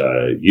is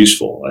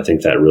useful. I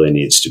think that really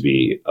needs to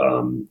be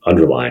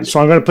underlined. So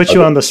I'm going to put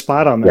you on the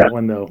spot on that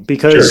one, though,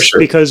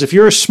 because if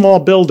you're a small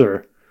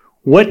builder,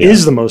 what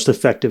is the most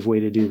effective way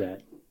to do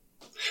that?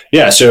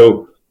 Yeah,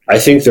 so I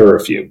think there are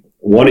a few.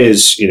 One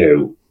is,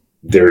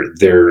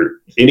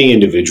 any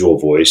individual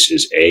voice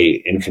is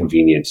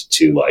inconvenient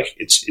to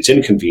it's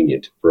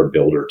inconvenient for a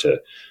builder to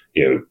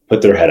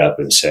put their head up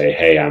and say,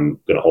 hey, I'm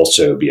going to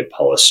also be a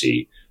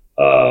policy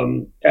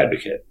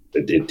advocate.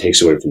 It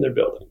takes away from their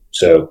building.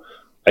 So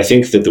I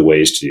think that the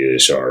ways to do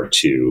this are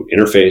to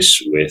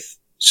interface with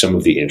some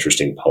of the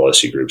interesting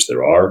policy groups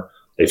there are.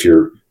 If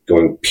you're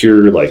going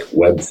pure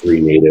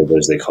Web3 native,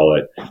 as they call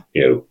it,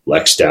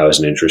 LexDAO is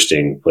an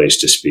interesting place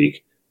to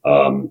speak.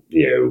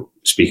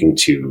 Speaking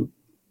to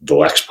the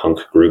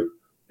LexPunk group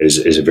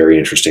is a very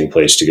interesting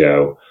place to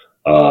go.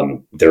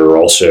 There are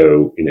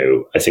also,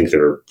 I think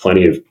there are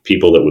plenty of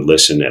people that would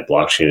listen at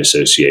Blockchain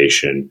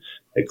Association,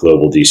 at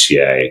Global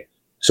DCA,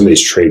 some of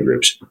these trade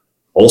groups.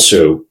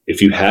 Also,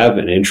 if you have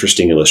an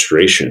interesting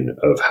illustration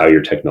of how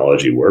your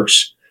technology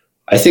works,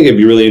 I think it'd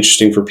be really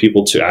interesting for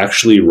people to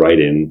actually write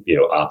in,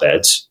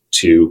 op-eds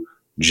to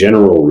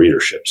general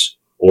readerships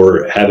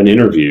or have an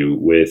interview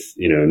with,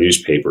 a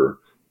newspaper.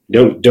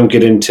 Don't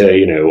get into,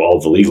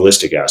 all the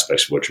legalistic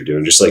aspects of what you're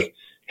doing. Just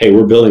hey,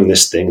 we're building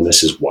this thing and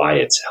this is why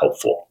it's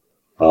helpful.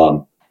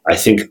 I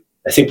think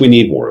we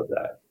need more of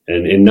that.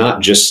 And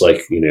not just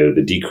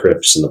the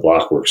Decrypts and the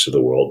Blockworks of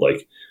the world.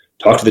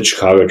 Talk to the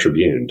Chicago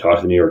Tribune, talk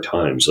to the New York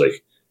Times,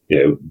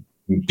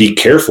 be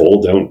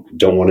careful.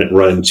 Don't want it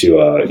run into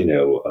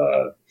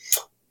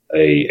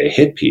a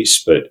hit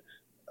piece, but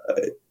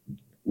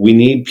we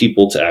need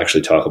people to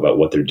actually talk about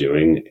what they're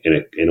doing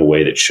in a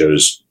way that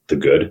shows the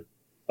good.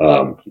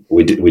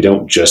 We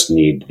don't just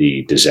need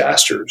the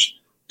disasters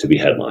to be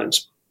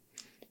headlines.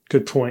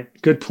 Good point.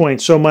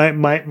 So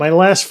my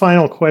last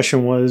final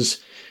question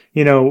was,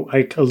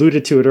 I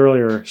alluded to it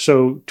earlier.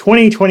 So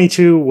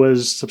 2022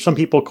 was, some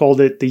people called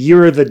it the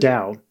year of the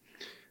DAO.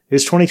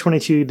 Is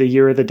 2022 the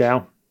year of the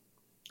DAO?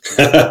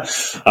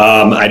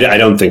 I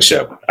don't think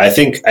so. I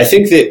think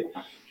that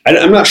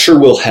I'm not sure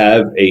we'll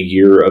have a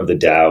year of the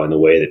DAO in the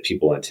way that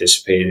people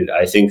anticipated.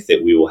 I think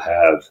that we will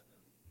have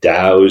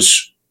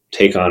DAOs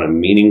take on a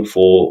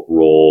meaningful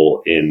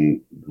role in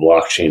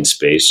blockchain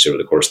space over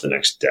the course of the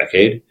next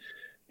decade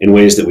in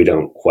ways that we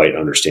don't quite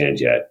understand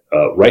yet.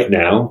 Right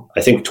now,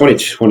 I think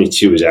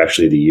 2022 is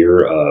actually the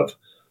year of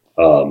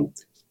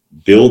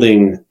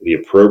building the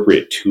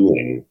appropriate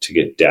tooling to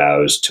get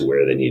DAOs to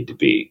where they need to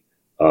be.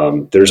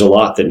 There's a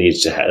lot that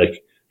needs to happen.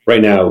 Like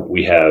right now,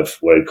 we have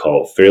what I'd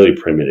call fairly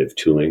primitive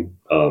tooling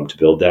to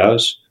build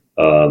DAOs,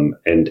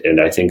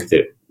 and I think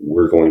that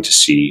we're going to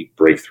see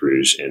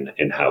breakthroughs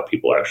in how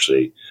people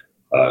actually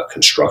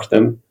construct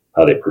them,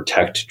 how they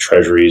protect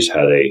treasuries,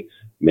 how they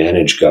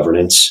manage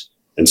governance.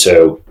 And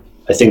so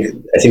I think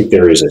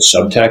there is a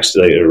subtext,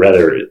 or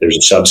rather, there's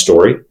a sub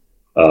story.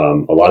 A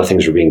lot of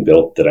things are being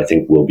built that I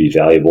think will be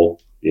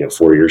valuable,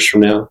 4 years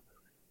from now.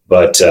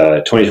 But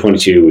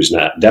 2022 was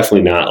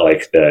definitely not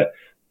like the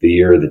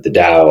year that the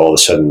DAO all of a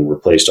sudden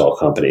replaced all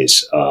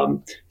companies.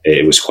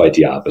 It was quite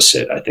the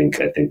opposite. I think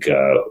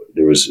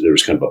there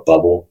was kind of a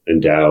bubble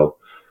in DAO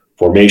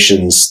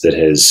formations that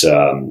has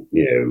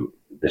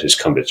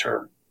come to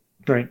term.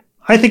 Right.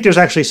 I think there's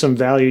actually some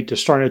value to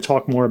starting to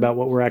talk more about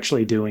what we're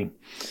actually doing.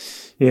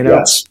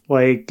 Yes.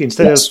 Like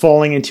instead of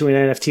falling into an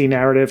NFT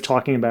narrative,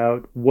 talking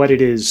about what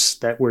it is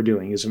that we're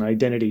doing. Is it an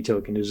identity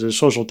token? Is it a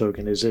social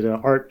token? Is it an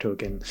art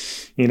token?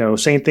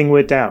 Same thing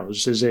with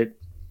DAOs. Is it,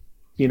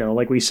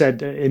 like we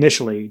said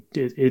initially,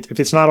 if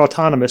it's not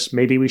autonomous,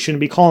 maybe we shouldn't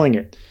be calling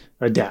it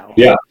a DAO.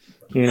 Yeah.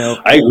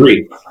 I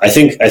agree. I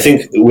think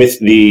with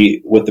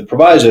the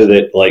proviso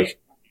that like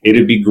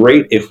it'd be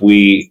great if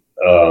we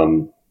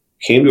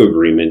came to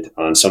agreement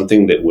on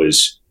something that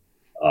was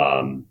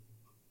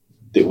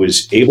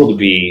able to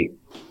be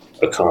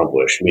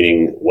accomplished,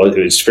 meaning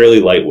it was fairly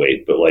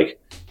lightweight, but like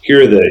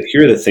here are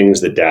the things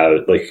that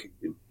DAOs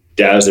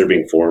that are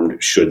being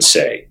formed should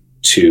say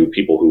to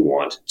people who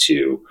want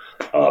to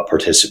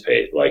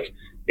participate. Like,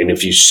 and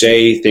if you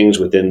say things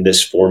within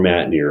this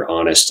format and you're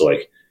honest,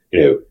 like,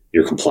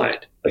 you're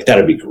compliant, like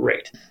that'd be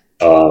great.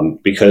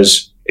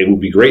 Because it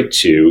would be great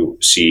to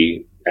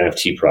see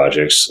NFT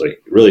projects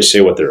like really say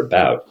what they're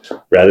about,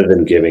 rather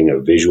than giving a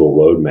visual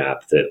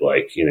roadmap that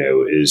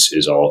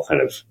is all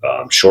kind of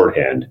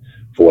shorthand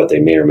for what they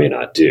may or may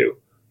not do.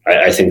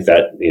 I think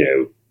that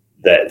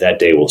that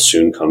day will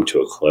soon come to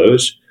a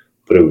close,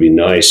 but it would be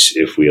nice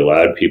if we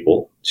allowed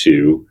people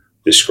to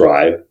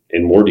describe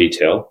in more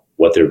detail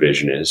what their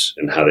vision is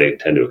and how they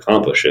intend to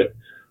accomplish it,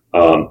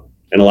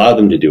 and allow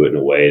them to do it in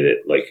a way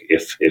that, like,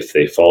 if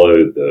they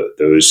follow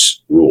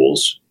those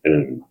rules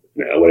and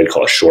what I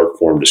call a short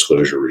form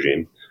disclosure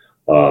regime,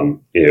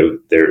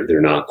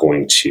 they're not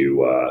going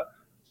to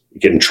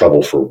get in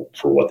trouble for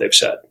what they've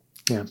said.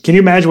 Yeah. Can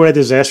you imagine what a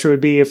disaster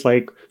would be if,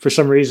 like, for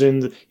some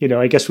reason,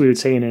 I guess we would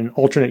say in an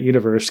alternate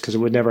universe, because it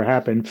would never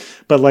happen,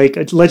 but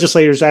like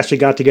legislators actually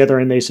got together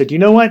and they said, you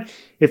know what,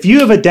 if you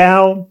have a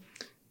DAO,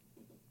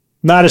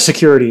 not a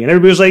security. And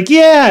everybody was like,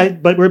 yeah,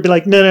 but we'd be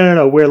like,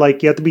 no. We're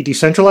like, you have to be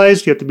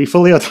decentralized. You have to be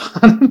fully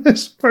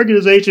autonomous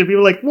organization.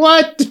 People are like,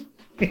 what?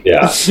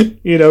 Yeah.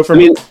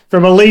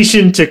 From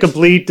elation to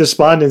complete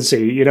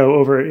despondency,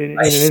 over in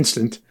an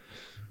instant.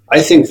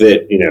 I think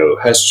that,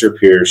 Hester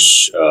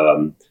Pierce,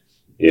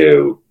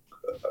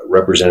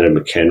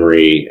 Representative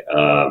McHenry,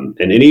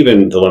 and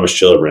even the Lemus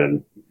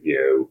Gillibrand,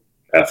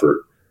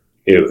 effort,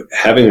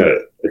 having a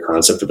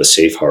concept of a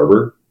safe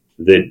harbor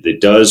that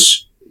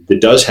does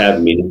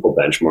have meaningful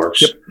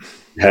benchmarks, yep,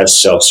 has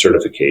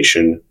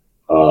self-certification.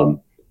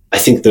 I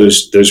think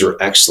those are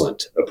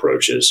excellent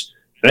approaches.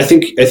 And I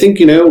think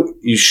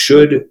you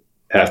should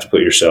have to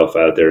put yourself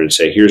out there and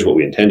say, here's what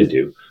we intend to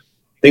do.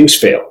 Things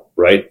fail,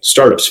 right?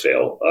 Startups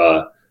fail.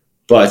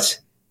 But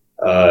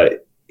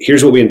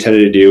here's what we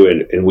intended to do,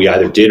 and we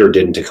either did or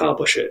didn't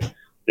accomplish it. And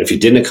if you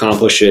didn't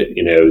accomplish it,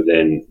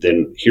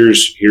 then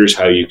here's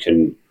how you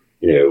can,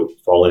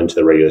 fall into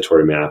the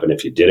regulatory map. And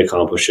if you did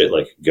accomplish it,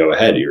 like, go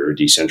ahead, you're a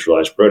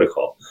decentralized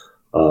protocol.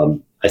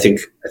 I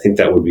think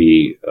that would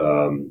be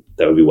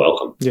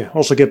welcome. Yeah.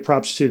 Also, give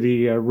props to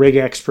the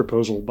RegX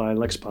proposal by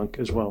LexPunk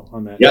as well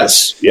on that.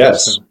 Yes.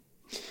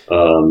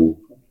 So,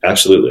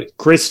 absolutely.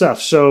 Great stuff.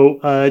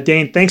 So,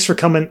 Dane, thanks for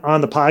coming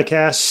on the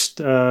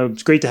podcast.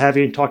 It's great to have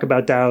you talk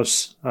about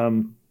DAOs.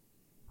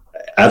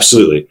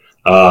 Absolutely.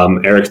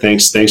 Eric,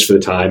 thanks for the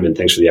time and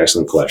thanks for the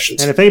excellent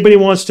questions. And if anybody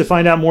wants to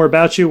find out more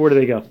about you, where do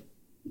they go?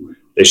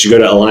 They should go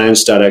to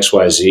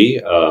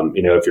alliance.xyz.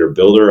 If you're a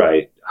builder,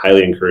 I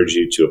highly encourage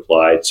you to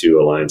apply to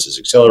Alliance's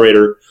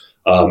accelerator.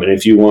 And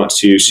if you want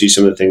to see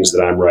some of the things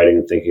that I'm writing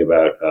and thinking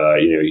about,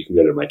 you can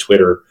go to my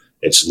Twitter.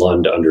 It's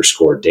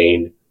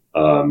Lund_Dane.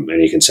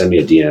 And you can send me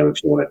a DM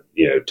if you want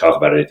to, talk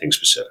about anything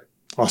specific.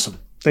 Awesome.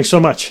 Thanks so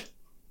much.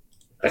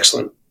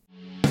 Excellent.